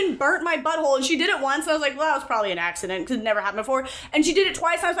fucking burnt my butthole. And she did it once. And I was like, well, that was probably an accident because it never happened before. And she did it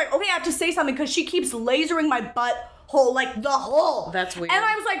twice. And I was like, okay, I have to say something because she keeps lasering my butthole, like, the hole. That's weird. And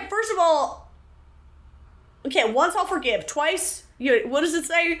I was like, first of all, okay, once I'll forgive. Twice, what does it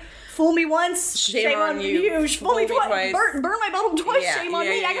say? Fool me once, shame on you. Fool me twice. Burn my butthole twice, shame on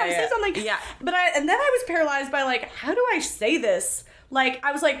me. I gotta say something. Yeah. But then I was paralyzed by like, how do I say this? Like,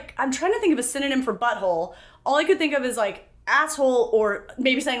 I was like, I'm trying to think of a synonym for butthole. All I could think of is like asshole, or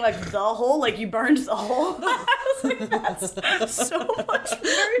maybe saying like the hole, like you burned the hole. I was like, that's so much worse.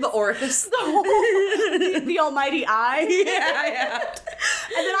 The orifice. The hole. The almighty eye. Yeah.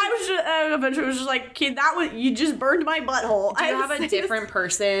 And then I was just, eventually was just like, kid, you just burned my butthole. Do you have a different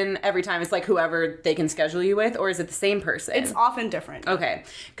person every time? It's like whoever they can schedule you with, or is it the same person? It's often different. Okay.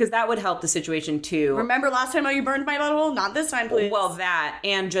 Because that would help the situation too. Remember last time how you burned my butthole? Not this time, please. Well, that,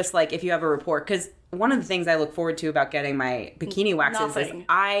 and just like if you have a rapport, because one of the things I look forward to about getting my bikini waxes is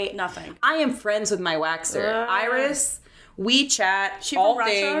I am friends with my waxer, Iris. We chat all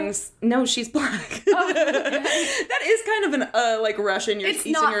things. No, she's black. Oh, okay. That is kind of an like Russian,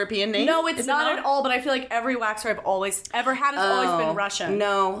 Eastern European name. No, it's not at all. But I feel like every waxer I've always ever had has always been Russian.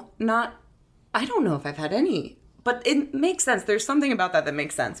 No, not. I don't know if I've had any. But it makes sense. There's something about that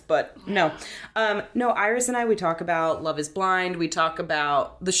makes sense. But no. No, Iris and I, we talk about Love is Blind. We talk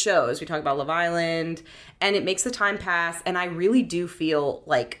about the shows. We talk about Love Island. And it makes the time pass. And I really do feel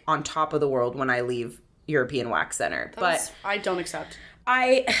like on top of the world when I leave European Wax Center. But I don't accept.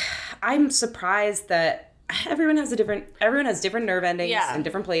 I'm surprised that everyone has different nerve endings in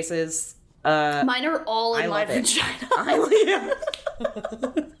different places. Mine are all in my vagina.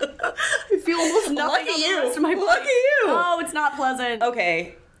 I feel almost nothing. Lucky you. Lucky you. Oh, it's not pleasant.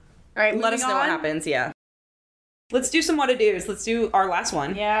 Okay. All right, let us know what happens. Yeah. Let's do some WHATADOs. Let's do our last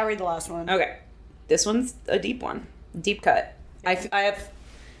one. Yeah, read the last one. Okay. This one's a deep one. Deep cut. I have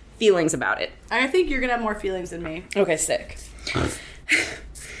feelings about it. I think you're going to have more feelings than me. Okay, sick.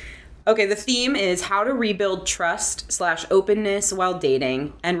 Okay, the theme is how to rebuild trust/openness while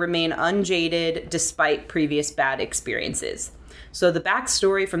dating and remain unjaded despite previous bad experiences. So the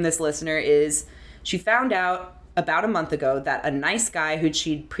backstory from this listener is she found out about a month ago that a nice guy who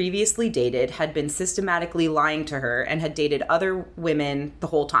she'd previously dated had been systematically lying to her and had dated other women the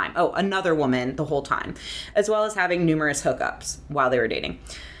whole time. Oh, another woman the whole time, as well as having numerous hookups while they were dating.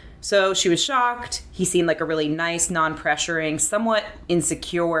 So she was shocked. He seemed like a really nice, non-pressuring, somewhat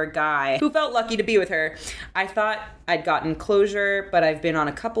insecure guy who felt lucky to be with her. I thought I'd gotten closure, but I've been on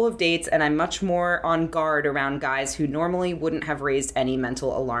a couple of dates and I'm much more on guard around guys who normally wouldn't have raised any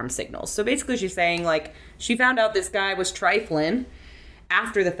mental alarm signals. So basically she's saying like she found out this guy was trifling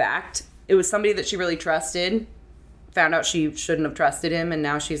after the fact. It was somebody that she really trusted, found out she shouldn't have trusted him, and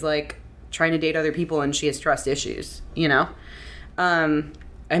now she's like trying to date other people and she has trust issues, you know?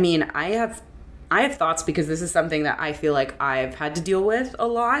 I mean, I have thoughts because this is something that I feel like I've had to deal with a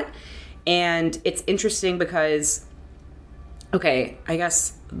lot. And it's interesting because, okay, I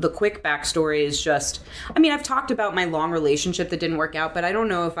guess the quick backstory is just, I mean, I've talked about my long relationship that didn't work out, but I don't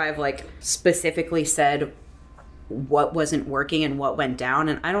know if I've like specifically said what wasn't working and what went down.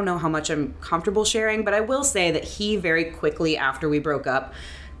 And I don't know how much I'm comfortable sharing, but I will say that he very quickly after we broke up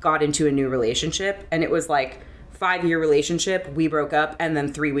got into a new relationship. And it was like 5-year relationship, we broke up, and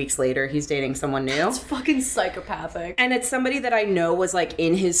then 3 weeks later he's dating someone new. That's fucking psychopathic. And it's somebody that I know was like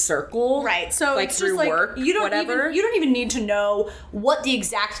in his circle, right? So like it's through just like work, you don't whatever. even need to know what the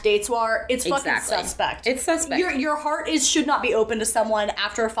exact dates are. It's fucking suspect. It's suspect. Your heart should not be open to someone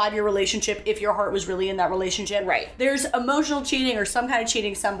after a 5-year relationship if your heart was really in that relationship. Right. There's emotional cheating or some kind of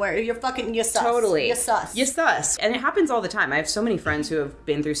cheating somewhere. You're fucking you sus. Totally. You sus. You sus. And it happens all the time. I have so many friends who have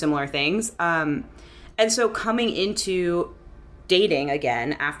been through similar things. And so coming into dating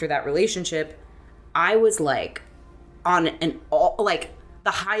again after that relationship, I was like on the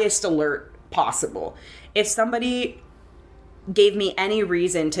highest alert possible. If somebody gave me any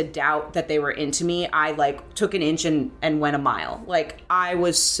reason to doubt that they were into me, I like took an inch and went a mile. Like I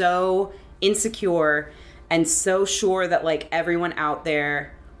was so insecure and so sure that like everyone out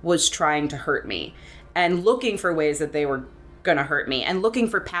there was trying to hurt me and looking for ways that they were gonna hurt me and looking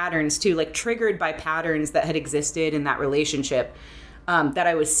for patterns too, like triggered by patterns that had existed in that relationship that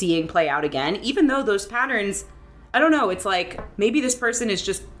I was seeing play out again, even though those patterns, I don't know, it's like maybe this person is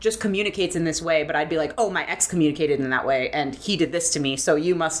just communicates in this way, but I'd be like, oh, my ex communicated in that way and he did this to me, so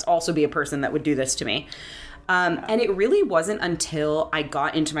you must also be a person that would do this to me. And it really wasn't until I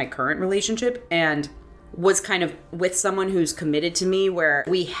got into my current relationship and was kind of with someone who's committed to me where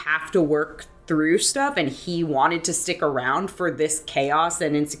we have to work through stuff and he wanted to stick around for this chaos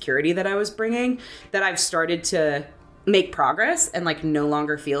and insecurity that I was bringing, that I've started to make progress and like no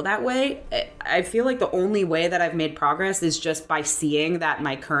longer feel that way. I feel like the only way that I've made progress is just by seeing that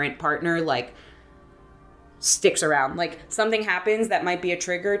my current partner like sticks around. Like something happens that might be a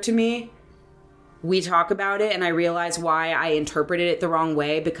trigger to me, we talk about it and I realize why I interpreted it the wrong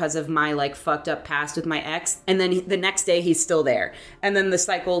way because of my like fucked up past with my ex. And then the next day he's still there. And then the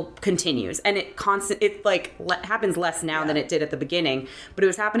cycle continues. And it happens less now than it did at the beginning. But it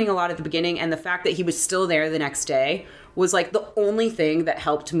was happening a lot at the beginning. And the fact that he was still there the next day was like the only thing that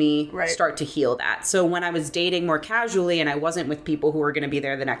helped me start to heal that. So when I was dating more casually and I wasn't with people who were going to be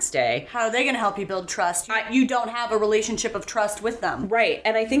there the next day. How are they going to help you build trust? You don't have a relationship of trust with them. Right.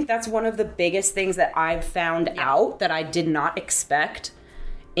 And I think that's one of the biggest things that I've found out that I did not expect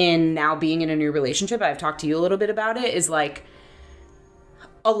in now being in a new relationship. I've talked to you a little bit about it, is like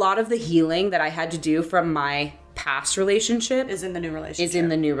a lot of the healing that I had to do from my past relationship is in the new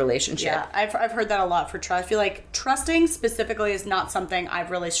relationship. Yeah, I've heard that a lot for trust. I feel like trusting specifically is not something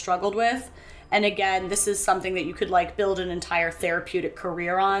I've really struggled with. And again, this is something that you could like build an entire therapeutic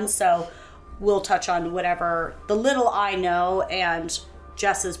career on. So we'll touch on whatever the little I know and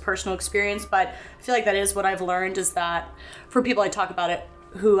Jess's personal experience. But I feel like that is what I've learned, is that for people I talk about it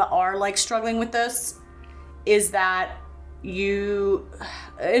who are like struggling with this, is that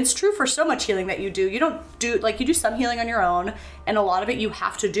it's true for so much healing that you do. You do some healing on your own, and a lot of it you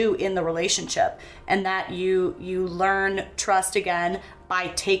have to do in the relationship, and that you learn trust again by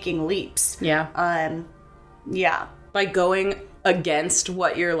taking leaps. Yeah. By going against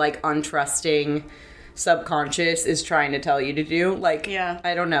what your like untrusting subconscious is trying to tell you to do. Like,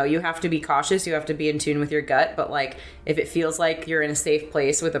 I don't know, you have to be cautious, you have to be in tune with your gut, but like if it feels like you're in a safe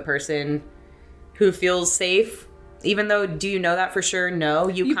place with a person who feels safe, even though, do you know that for sure? No,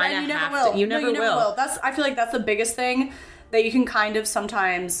 you kind of have to. You never will. I feel like that's the biggest thing that you can kind of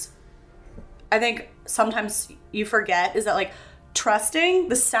sometimes, I think sometimes you forget, is that like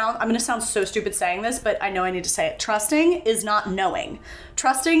trusting, I'm going to sound so stupid saying this, but I know I need to say it. Trusting is not knowing.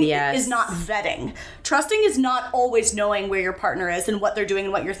 Trusting is not vetting. Trusting is not always knowing where your partner is and what they're doing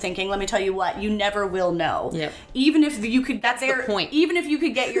and what you're thinking. Let me tell you what, you never will know. Yep. Even if you could get the point. Even if you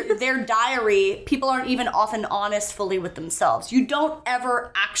could get their diary, people aren't even often honest fully with themselves. You don't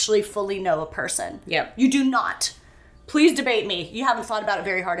ever actually fully know a person. Yep. You do not. Please debate me. You haven't thought about it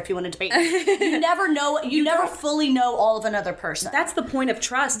very hard if you want to debate me. You never know. You never fully know all of another person. That's the point of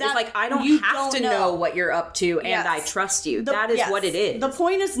trust. It's like, I don't have to know what you're up to, and I trust you. That is what it is. The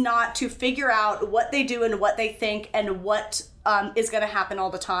point is not to figure out what they do and what they think and what is going to happen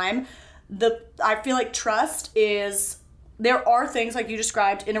all the time. I feel like trust is, there are things like you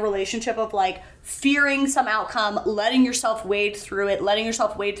described in a relationship of like fearing some outcome, letting yourself wade through it, letting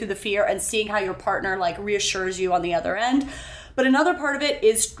yourself wade through the fear, and seeing how your partner like reassures you on the other end. But another part of it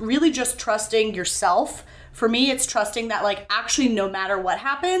is really just trusting yourself. For me, it's trusting that like actually no matter what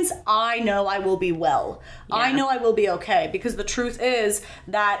happens, I know I will be well. Yeah. I know I will be okay, because the truth is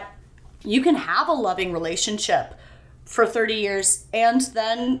that you can have a loving relationship for 30 years and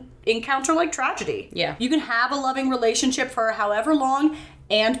then encounter like tragedy. Yeah. You can have a loving relationship for however long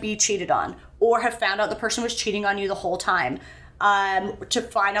and be cheated on, or have found out the person was cheating on you the whole time. To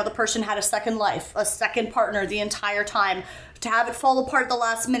find out the person had a second life, a second partner the entire time, to have it fall apart at the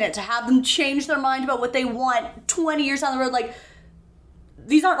last minute, to have them change their mind about what they want 20 years down the road. Like,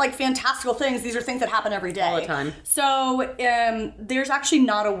 these aren't like fantastical things. These are things that happen every day. All the time. So there's actually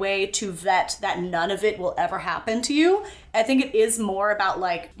not a way to vet that none of it will ever happen to you. I think it is more about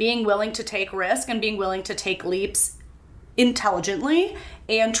like being willing to take risk and being willing to take leaps intelligently,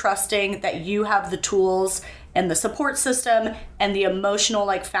 and trusting that you have the tools and the support system and the emotional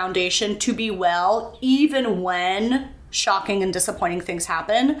like foundation to be well, even when shocking and disappointing things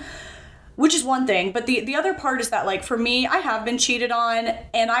happen. Which is one thing, but the other part is that, like, for me, I have been cheated on,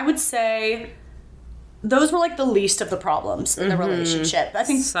 and I would say those were, like, the least of the problems in the relationship. I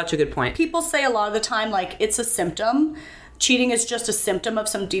think such a good point. People say a lot of the time, like, it's a symptom. Cheating is just a symptom of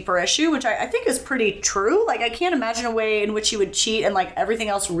some deeper issue, which I think is pretty true. Like, I can't imagine a way in which you would cheat and, like, everything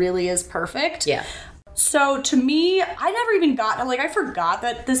else really is perfect. Yeah. So, to me, I never even got, like, I forgot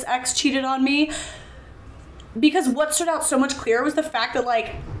that this ex cheated on me, because what stood out so much clearer was the fact that,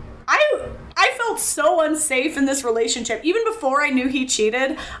 like, I felt so unsafe in this relationship. Even before I knew he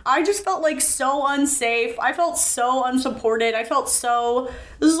cheated, I just felt like so unsafe. I felt so unsupported. I felt so,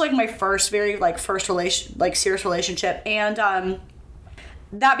 this is like my first serious relationship. And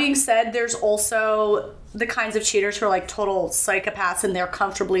that being said, there's also the kinds of cheaters who are like total psychopaths and they're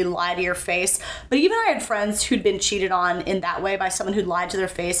comfortably lie to your face. But even I had friends who'd been cheated on in that way by someone who'd lied to their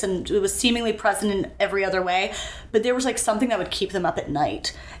face, and it was seemingly present in every other way. But there was like something that would keep them up at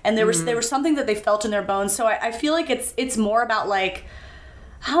night. And there was something that they felt in their bones. So I feel like it's more about like,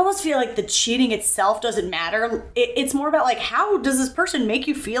 I almost feel like the cheating itself doesn't matter. It's more about like, how does this person make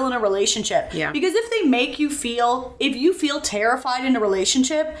you feel in a relationship? Yeah. Because if you feel terrified in a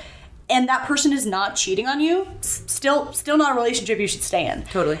relationship and that person is not cheating on you, still not a relationship you should stay in.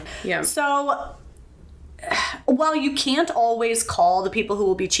 Totally. Yeah. So while you can't always call the people who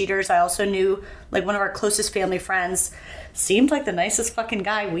will be cheaters, I also knew, like, one of our closest family friends seemed like the nicest fucking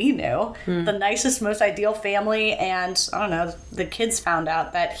guy we knew. The nicest, most ideal family. And I don't know, the kids found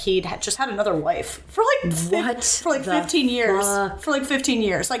out that he'd just had another wife for like 15 years. For like 15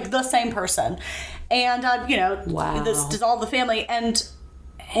 years. Like the same person. And, this dissolved the family. And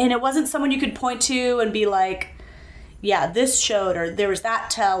it wasn't someone you could point to and be like, yeah, this showed, or there was that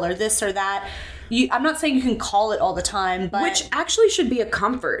tell, or this or that. I'm not saying you can call it all the time, but... Which actually should be a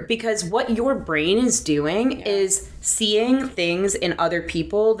comfort, because what your brain is doing is seeing things in other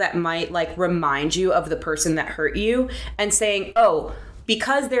people that might, like, remind you of the person that hurt you, and saying, oh,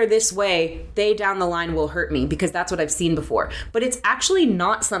 because they're this way, they down the line will hurt me, because that's what I've seen before. But it's actually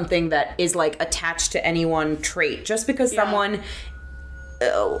not something that is, like, attached to any one trait. Just because someone...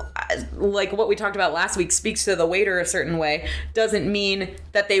 like what we talked about last week, speaks to the waiter a certain way, doesn't mean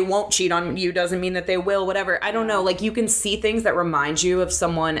that they won't cheat on you, doesn't mean that they will, whatever. I don't know. Like, you can see things that remind you of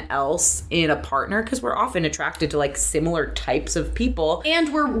someone else in a partner, because we're often attracted to, like, similar types of people.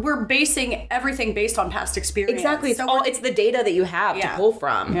 And we're basing everything based on past experience. Exactly. So it's the data that you have to pull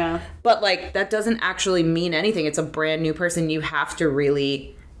from. Yeah. But, like, that doesn't actually mean anything. It's a brand new person. You have to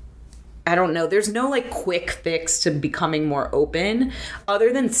really... I don't know. There's no, like, quick fix to becoming more open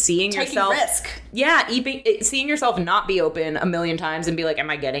other than seeing yourself... Taking risk. Yeah, seeing yourself not be open a million times and be like,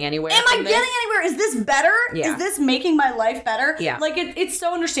 am I getting anywhere? Am I getting anywhere? Is this better? Yeah. Is this making my life better? Yeah. Like, it's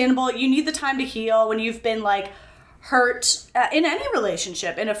so understandable. You need the time to heal when you've been, like, hurt in any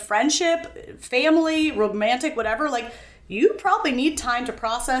relationship, in a friendship, family, romantic, whatever. Like, you probably need time to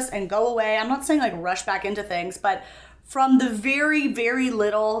process and go away. I'm not saying, like, rush back into things, but... From the very, very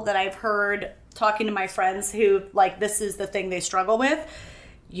little that I've heard talking to my friends who, like, this is the thing they struggle with,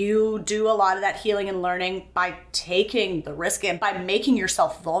 you do a lot of that healing and learning by taking the risk and by making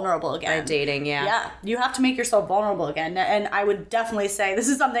yourself vulnerable again. By dating, yeah. Yeah, you have to make yourself vulnerable again. And I would definitely say this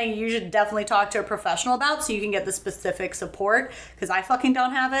is something you should definitely talk to a professional about so you can get the specific support, because I fucking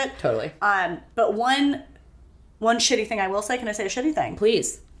don't have it. Totally. But one shitty thing I will say, can I say a shitty thing?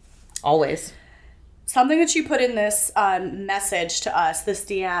 Please. Always. Something that she put in this message to us, this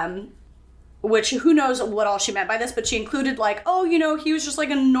DM, which who knows what all she meant by this, but she included, like, oh, he was just like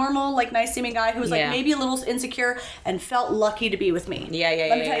a normal, like, nice seeming guy who was like maybe a little insecure and felt lucky to be with me. Yeah.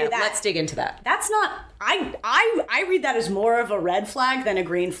 Let me tell you that. Let's dig into that. That's not, I read that as more of a red flag than a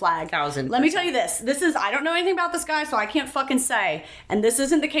green flag. 1000%. Let me tell you this. I don't know anything about this guy, so I can't fucking say. And this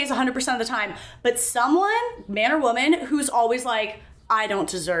isn't the case 100% of the time. But someone, man or woman, who's always like, I don't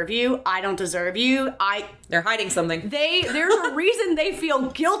deserve you. I don't deserve you. They're hiding something. There's a reason they feel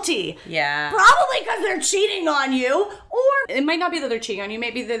guilty. Yeah. Probably because they're cheating on you. Or it might not be that they're cheating on you.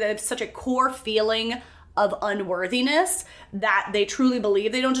 Maybe that it's such a core feeling of unworthiness that they truly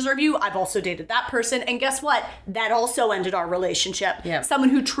believe they don't deserve you. I've also dated that person. And guess what? That also ended our relationship. Yeah. Someone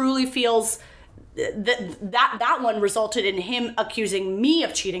who truly feels that one resulted in him accusing me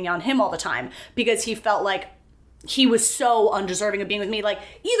of cheating on him all the time because he felt like he was so undeserving of being with me. Like,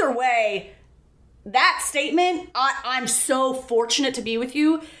 either way, that statement, I'm so fortunate to be with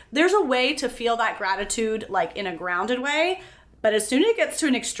you. There's a way to feel that gratitude, like, in a grounded way. But as soon as it gets to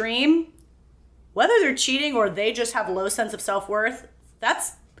an extreme, whether they're cheating or they just have low sense of self-worth,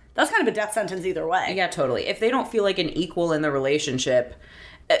 that's kind of a death sentence either way. Yeah, totally. If they don't feel like an equal in the relationship,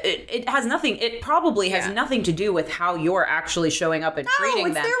 it has nothing. It probably has nothing to do with how you're actually showing up and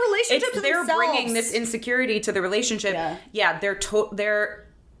treating them. It's their relationship to they're themselves. bringing this insecurity to the relationship. Yeah, they're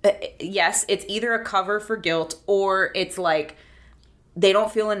yes, it's either a cover for guilt or it's like they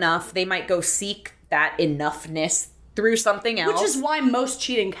don't feel enough. They might go seek that enoughness through something else. Which is why most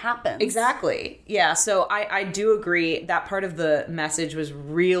cheating happens. Exactly. Yeah, so I do agree that part of the message was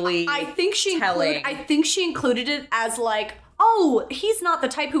really telling. I think she included it as like, oh, he's not the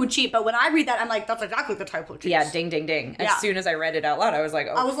type who would cheat. But when I read that, I'm like, that's exactly the type who cheats. Yeah, ding, ding, ding. As soon as I read it out loud, I was like,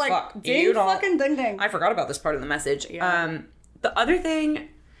 oh, fuck. Ding, fucking ding, ding. I forgot about this part of the message. Yeah. The other thing,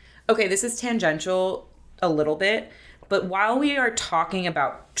 okay, this is tangential a little bit, but while we are talking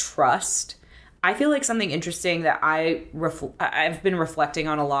about trust, I feel like something interesting that I've been reflecting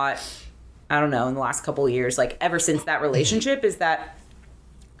on a lot, I don't know, in the last couple of years, like ever since that relationship, is that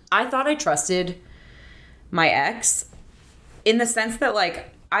I thought I trusted my ex in the sense that,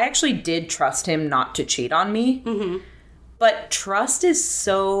 like, I actually did trust him not to cheat on me. Mm-hmm. But trust is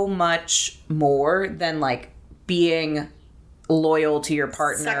so much more than, like, being loyal to your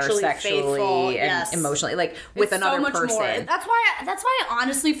partner sexually and emotionally, like, with another person. More. That's why I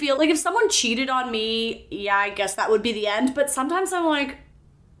honestly feel like if someone cheated on me, yeah, I guess that would be the end. But sometimes I'm like,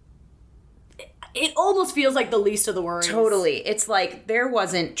 it almost feels like the least of the worries. Totally. It's like there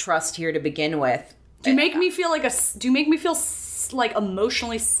wasn't trust here to begin with. Do you make me feel like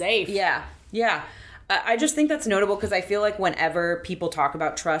emotionally safe? Yeah. I just think that's notable because I feel like whenever people talk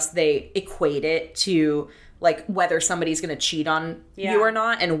about trust, they equate it to like whether somebody's going to cheat on you or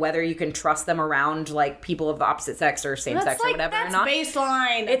not, and whether you can trust them around like people of the opposite sex or same sex or whatever or not. That's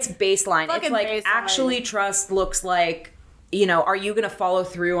baseline. It's baseline. Fucking it's like baseline. Actually trust looks like, you know, are you going to follow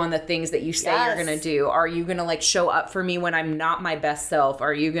through on the things that you say you're going to do? Are you going to like show up for me when I'm not my best self?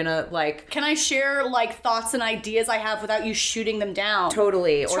 Are you going to like... Can I share like thoughts and ideas I have without you shooting them down?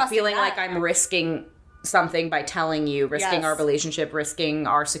 Totally. Or feeling that. like I'm risking something by telling you, risking our relationship, risking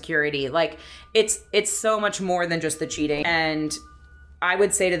our security. Like it's so much more than just the cheating. And I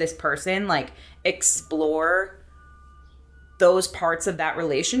would say to this person, like, explore those parts of that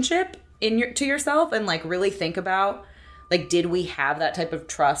relationship to yourself and like really think about, like, did we have that type of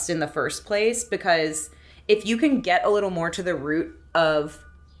trust in the first place? Because if you can get a little more to the root of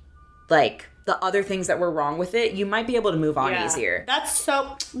like the other things that were wrong with it, you might be able to move on easier. That's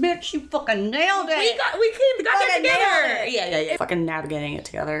so... Bitch, you fucking nailed it. We got that together. Yeah. Fucking navigating it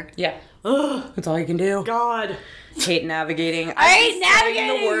together. Yeah. Ugh. That's all you can do. God. Hate navigating. I hate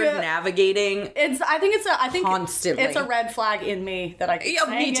navigating. The word navigating. I think constantly. It's a red flag in me that I can Yeah,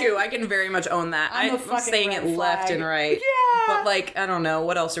 me too. I can very much own that. I'm saying it left and right. Yeah. But like, I don't know.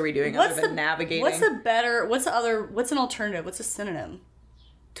 What else are we doing other than navigating? What's an alternative? What's a synonym?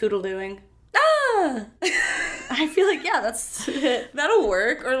 Toodle-doing? I feel like, that's it. That'll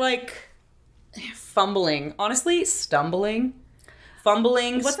work. Or like fumbling. Honestly, stumbling.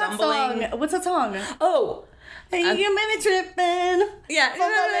 Fumbling, stumbling. What's that song? Oh. You made me tripping. Yeah.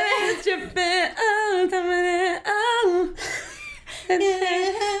 Tripping. Oh.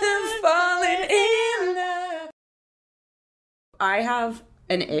 Falling in love. I have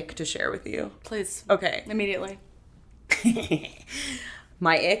an ick to share with you. Please. Okay. Immediately.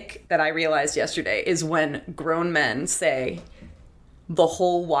 My ick that I realized yesterday is when grown men say, the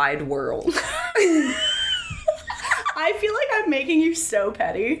whole wide world. I feel like I'm making you so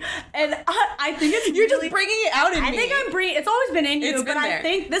petty, and I think it's you're just bringing it out in me. I think I'm bringing. It's always been in you, but I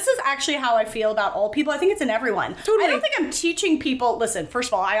think this is actually how I feel about all people. I think it's in everyone. Totally. I don't think I'm teaching people. Listen, first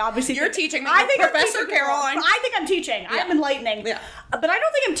of all, I obviously you're teaching me. I think Professor Caroline. I think I'm teaching. Yeah. I'm enlightening. Yeah. But I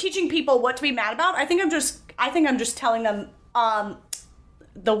don't think I'm teaching people what to be mad about. I think I'm just telling them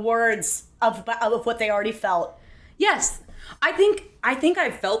the words of what they already felt. Yes. I think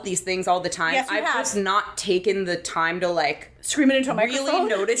I've felt these things all the time. Yes, I've just not taken the time to like scream it into a microphone. Really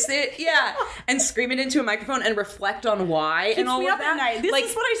notice it, and scream it into a microphone and reflect on why Keeps and all me of up that. At night. This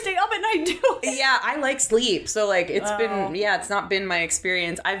is what I stay up at night doing. Yeah, I like sleep, so like it's not been my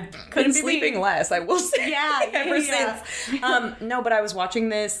experience. I've been sleeping less. I will say, since. No, but I was watching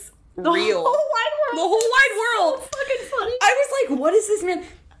this reel. The whole wide world. So fucking funny. I was like, what is this man?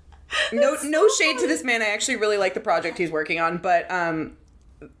 No shade to this man. I actually really like the project he's working on, but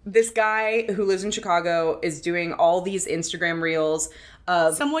this guy who lives in Chicago is doing all these Instagram reels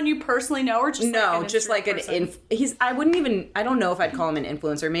of someone you personally know, or just like I don't know if I'd call him an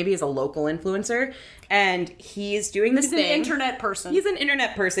influencer. Maybe he's a local influencer, and he's doing this thing. He's an internet person. He's an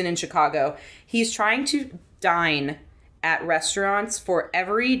internet person in Chicago. He's trying to dine at restaurants for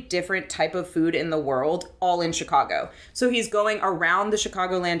every different type of food in the world, all in Chicago. So he's going around the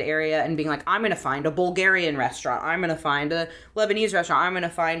Chicagoland area and being like, I'm going to find a Bulgarian restaurant. I'm going to find a Lebanese restaurant. I'm going to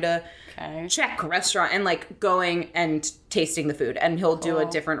find a Czech restaurant, and like going and tasting the food. And he'll do a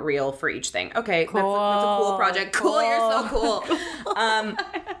different reel for each thing. Okay, cool. That's a cool project. Cool, you're so cool.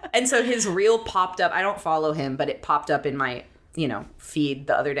 And so his reel popped up. I don't follow him, but it popped up in my, feed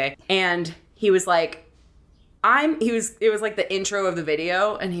the other day. And he was like, it was like the intro of the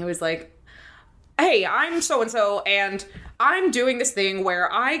video, and he was like, hey, I'm so-and-so, and I'm doing this thing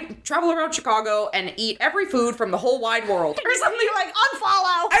where I travel around Chicago and eat every food from the whole wide world. Or something. You're like,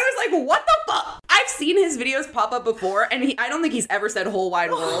 unfollow. I was like, what the fuck? I've seen his videos pop up before, and I don't think he's ever said whole wide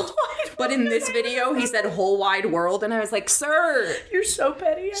world. But in this video, he said whole wide world, and I was like, sir. You're so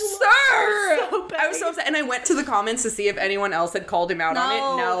petty. Sir. So petty. I was so upset. And I went to the comments to see if anyone else had called him out on it.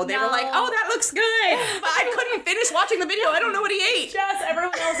 No, they were like, oh, that looks good. But I couldn't finish watching the video. I don't know what he ate. Jess,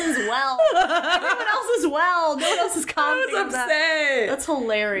 everyone else is well. Everyone else is well. No one else is commenting. I was upset. That's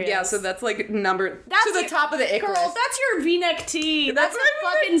hilarious. Yeah, so that's like to the top of the ick list. Girl, that's your V-neck tee. That's my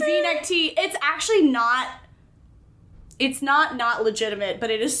fucking V-neck tee. It's actually not. It's not legitimate, but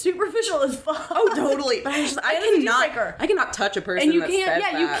it is superficial as fuck. Oh, totally. But I cannot touch a person. And you that can't.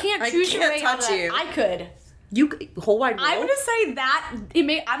 says Yeah, you can't choose your way out of that. I could. You whole wide world. I'm gonna say that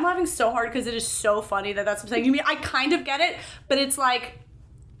I'm laughing so hard because it is so funny that's what I'm saying. I kind of get it, but it's like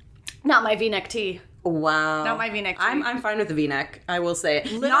not my V-neck tee. Wow. Not my V-neck. I'm fine with the V-neck, I will say.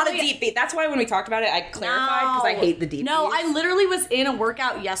 Not a deep V. That's why when we talked about it, I clarified because I hate the deep No, Vs. I literally was in a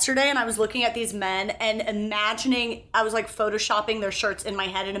workout yesterday and I was looking at these men and imagining, I was like photoshopping their shirts in my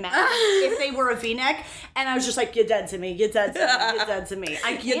head and imagining if they were a V-neck, and I was just like, you're dead to me, you're dead to me, you're dead to me.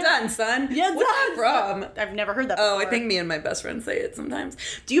 I can't. You're done, son. You're What's done. that from? I've never heard that before. Oh, I think me and my best friend say it sometimes.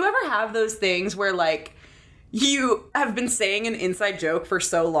 Do you ever have those things where, like, you have been saying an inside joke for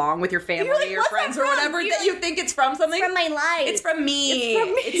so long with your family like, or "What's friends that or from?" whatever that you think it's from something? It's from my life. It's from me. It's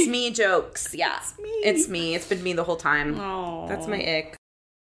from me. It's me jokes. Yeah. It's me. It's me. It's been me the whole time. Oh. That's my ick.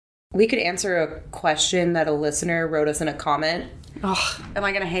 We could answer a question that a listener wrote us in a comment. Oh, am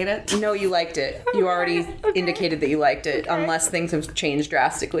I gonna hate it? No, you liked it. You already indicated that you liked it, unless things have changed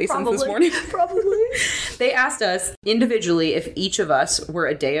drastically since this morning. Probably. They asked us individually if each of us were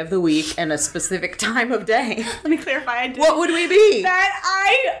a day of the week and a specific time of day. Let me clarify. I did. What would we be?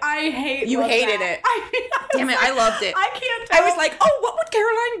 That I hate. You hated that. it. Damn it, I loved it. I can't tell. I was like, oh, what would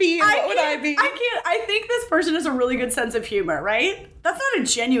Caroline be and what would I be? I can't. I think this person has a really good sense of humor, right? That's not a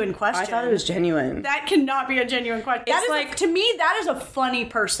genuine question. I thought it was genuine. That cannot be a genuine question. It's That is like- to me, that is a funny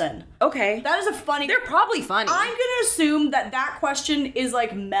person. Okay. That is a funny. They're probably funny. I'm gonna assume that question is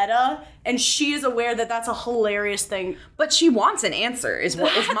like meta, and she is aware that that's a hilarious thing. But she wants an answer, is my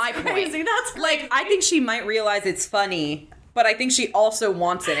crazy. point. That's crazy. Like, I think she might realize it's funny, but I think she also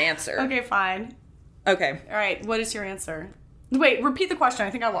wants an answer. Okay, fine. Okay. All right. What is your answer? Wait, repeat the question.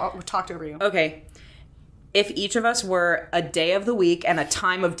 I think I talked over you. Okay. If each of us were a day of the week and a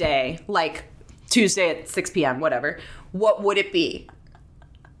time of day, like Tuesday at 6 p.m., whatever, what would it be?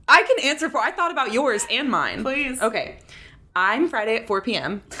 I can answer for. I thought about yours and mine. Please. Okay. I'm Friday at 4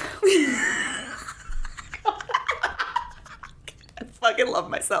 p.m. I fucking love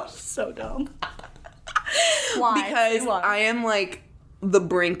myself. So dumb. Why? Because Why? I am like the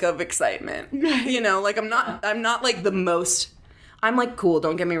brink of excitement. You know, like I'm not like the most, I'm like cool,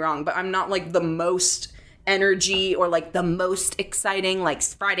 don't get me wrong, but I'm not like the most energy or like the most exciting, like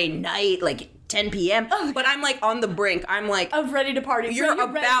Friday night, like 10 p.m. But I'm like on the brink. I'm like, of ready to party. you're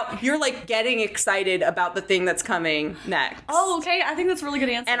ready. you're like getting excited about the thing that's coming next. Oh, okay. I think that's a really good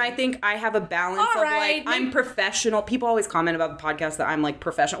answer. And I think I have a balance All of right, like, I'm professional. People always comment about the podcast that I'm like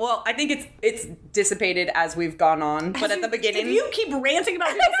professional. Well, I think it's dissipated as we've gone on. But at the beginning, if you keep ranting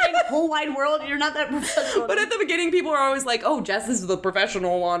about people saying whole wide world, you're not that professional. but at the beginning, people are always like, "Oh, Jess is the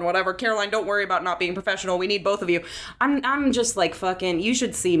professional one, whatever." Caroline, don't worry about not being professional. We need both of you. I'm just like fucking. You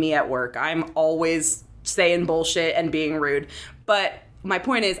should see me at work. I'm always saying bullshit and being rude. But my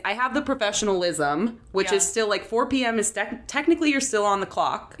point is, I have the professionalism, which Yeah. is still like 4 p.m. is technically you're still on the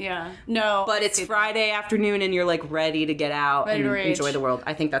clock. Yeah. No. But it's Friday afternoon and you're like ready to get out Ready and to rage. enjoy the world.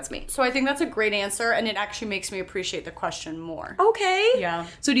 I think that's me. So I think that's a great answer, and it actually makes me appreciate the question more. Okay. Yeah.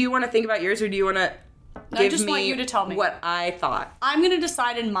 So do you want to think about yours or do you want to I just want you to tell me. what I thought? I'm gonna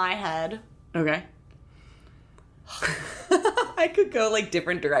decide in my head. Okay. I could go like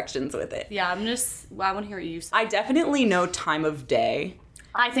different directions with it. Yeah, I want to hear what you say. I definitely know time of day.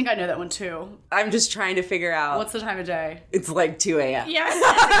 I think I know that one too. I'm just trying to figure out. What's the time of day? It's like 2 a.m. Yes,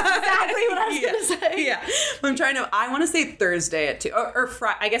 that's exactly what I was gonna say. Yeah. I want to say Thursday at 2, or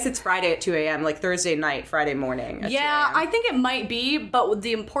I guess it's Friday at 2 a.m., like Thursday night, Friday morning at 2 Yeah, a.m. I think it might be, but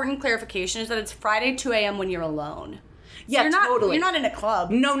the important clarification is that it's Friday 2 a.m. when you're alone. Yeah, You're not, totally. You're not in a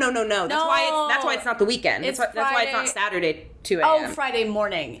club. No. That's why it's not the weekend. It's That's why it's not Friday- Saturday 2 a.m. Oh, Friday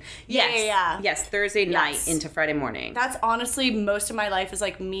morning. Yes. Yeah. Yes, Thursday night Yes. into Friday morning. That's honestly, most of my life is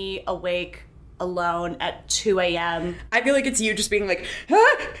like me awake alone at 2 a.m. I feel like it's you just being like,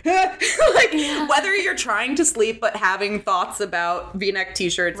 like whether you're trying to sleep but having thoughts about V-neck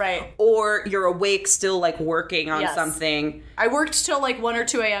t-shirts, Right. or you're awake still like working on Yes. something. I worked till like 1 or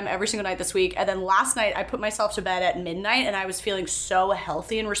 2 a.m. every single night this week, and then last night I put myself to bed at midnight, and I was feeling so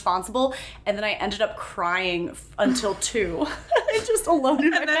healthy and responsible, and then I ended up crying until 2. Just alone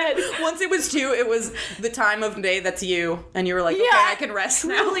in my And then bed. once it was 2, it was the time of day that's you, and you were like, okay, I can rest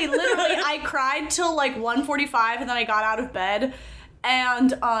now. Literally, I cried till like 1:45, and then I got out of bed,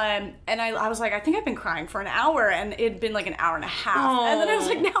 and I was like, I think I've been crying for an hour, and it'd been like an hour and a half, and then I was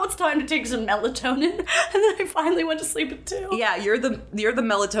like, now it's time to take some melatonin, and then I finally went to sleep at 2. Yeah, you're the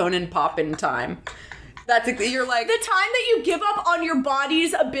melatonin pop-in time. You're like The time that you give up on your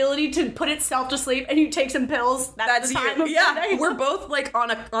body's ability to put itself to sleep and you take some pills, that's the time you. of Yeah, the day. we're both like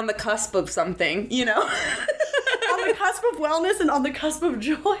on the cusp of something, you know. on the cusp of wellness and on the cusp of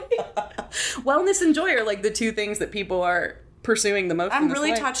joy. Wellness and joy are like the two things that people are pursuing the most. I'm in this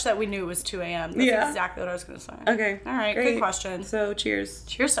really life. touched that we knew it was 2 a.m. That's Yeah. exactly what I was going to say. Okay. All right, Great. good question. So cheers.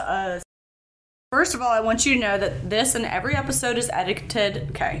 Cheers to us. First of all, I want you to know that this and every episode is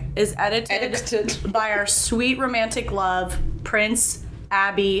edited by our sweet romantic love, Prince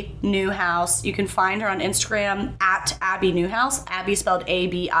Abby Newhouse. You can find her on Instagram at Abby Newhouse. Abby spelled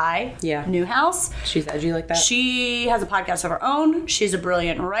A-B-I. Yeah. Newhouse. She's edgy like that. She has a podcast of her own. She's a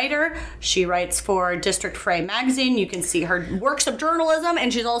brilliant writer. She writes for District Frey magazine. You can see her works of journalism,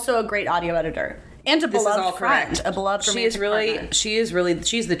 and she's also a great audio editor. And a beloved friend. A beloved romantic partner. She's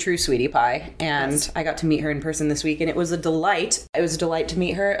the true sweetie pie. And yes. I got to meet her in person this week, and it was a delight. It was a delight to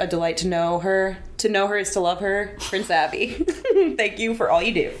meet her, a delight to know her. To know her is to love her. Prince Abby. Thank you for all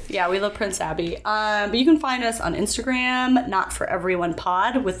you do. Yeah, we love Prince Abby. But you can find us on Instagram, Not For Everyone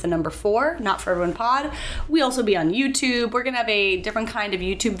Pod, with the number 4, Not For Everyone Pod. We also be on YouTube. We're going to have a different kind of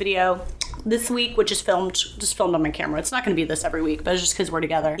YouTube video this week, which is filmed on my camera. It's not going to be this every week, but it's just because we're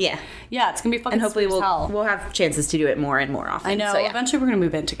together. Yeah. Yeah, it's going to be fucking. And hopefully we'll have chances to do it more and more often. I know. So, yeah. Eventually we're going to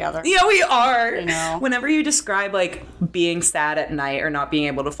move in together. Yeah, we are. I know. Whenever you describe like being sad at night or not being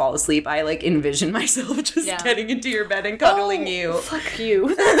able to fall asleep, I like envision myself just getting into your bed and cuddling you. Fuck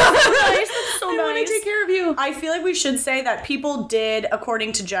you. That's so nice. That's so nice. I want to take care of you. I feel like we should say that people did,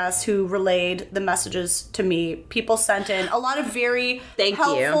 according to Jess, who relayed the messages to me, people sent in a lot of very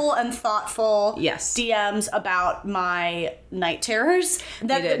helpful and thoughtful DMs about my night terrors,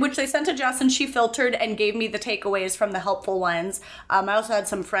 which they sent to Jess, and she filtered and gave me the takeaways from the helpful ones. I also had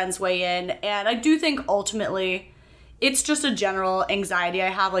some friends weigh in, and I do think ultimately it's just a general anxiety I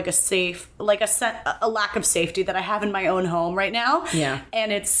have, like a lack of safety that I have in my own home right now. Yeah.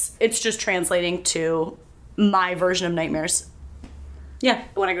 And it's just translating to my version of nightmares. Yeah.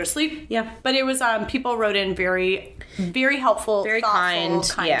 When I go to sleep. Yeah. But it was, people wrote in very, very helpful, very thoughtful,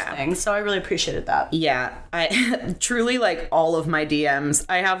 kind things. So I really appreciated that. Yeah. I truly, like, all of my DMs,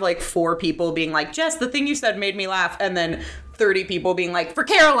 I have like 4 people being like, Jess, the thing you said made me laugh. And then 30 people being like, for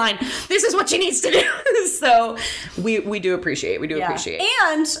Caroline, this is what she needs to do. So we do appreciate. Appreciate.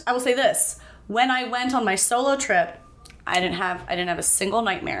 And I will say this. When I went on my solo trip, I didn't have a single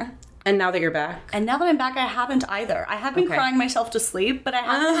nightmare. And now that you're back? And now that I'm back, I haven't either. I have been crying myself to sleep, but I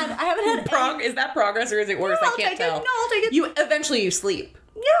haven't had Is that progress or is it worse? No, I can't tell. I'll take it. Eventually you sleep.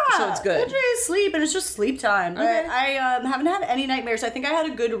 Yeah. So it's good. Eventually I sleep, and it's just sleep time. Okay. But I haven't had any nightmares. I think I had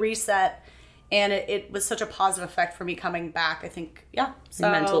a good reset, and it was such a positive effect for me coming back. I think,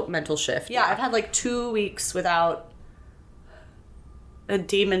 So, mental shift. Yeah, I've had like 2 weeks without a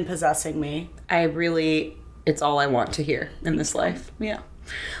demon possessing me. It's all I want to hear in this life. Yeah.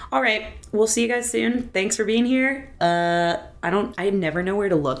 All right. We'll see you guys soon. Thanks for being here. I never know where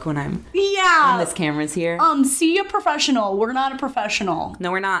to look when when this camera's here. See a professional. We're not a professional.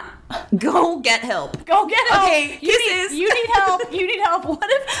 No, we're not. Go get help. Go get help. Okay. You need help. You need help. What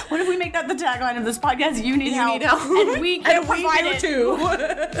if we make that the tagline of this podcast? You need help. And we can provide it too.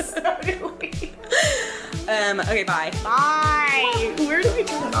 So do we. Okay, bye. Bye. Where do we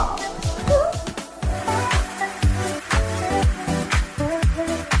turn it off?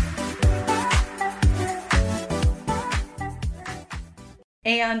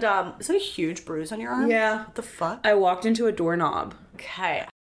 And is that a huge bruise on your arm? Yeah. What the fuck? I walked into a doorknob. Okay.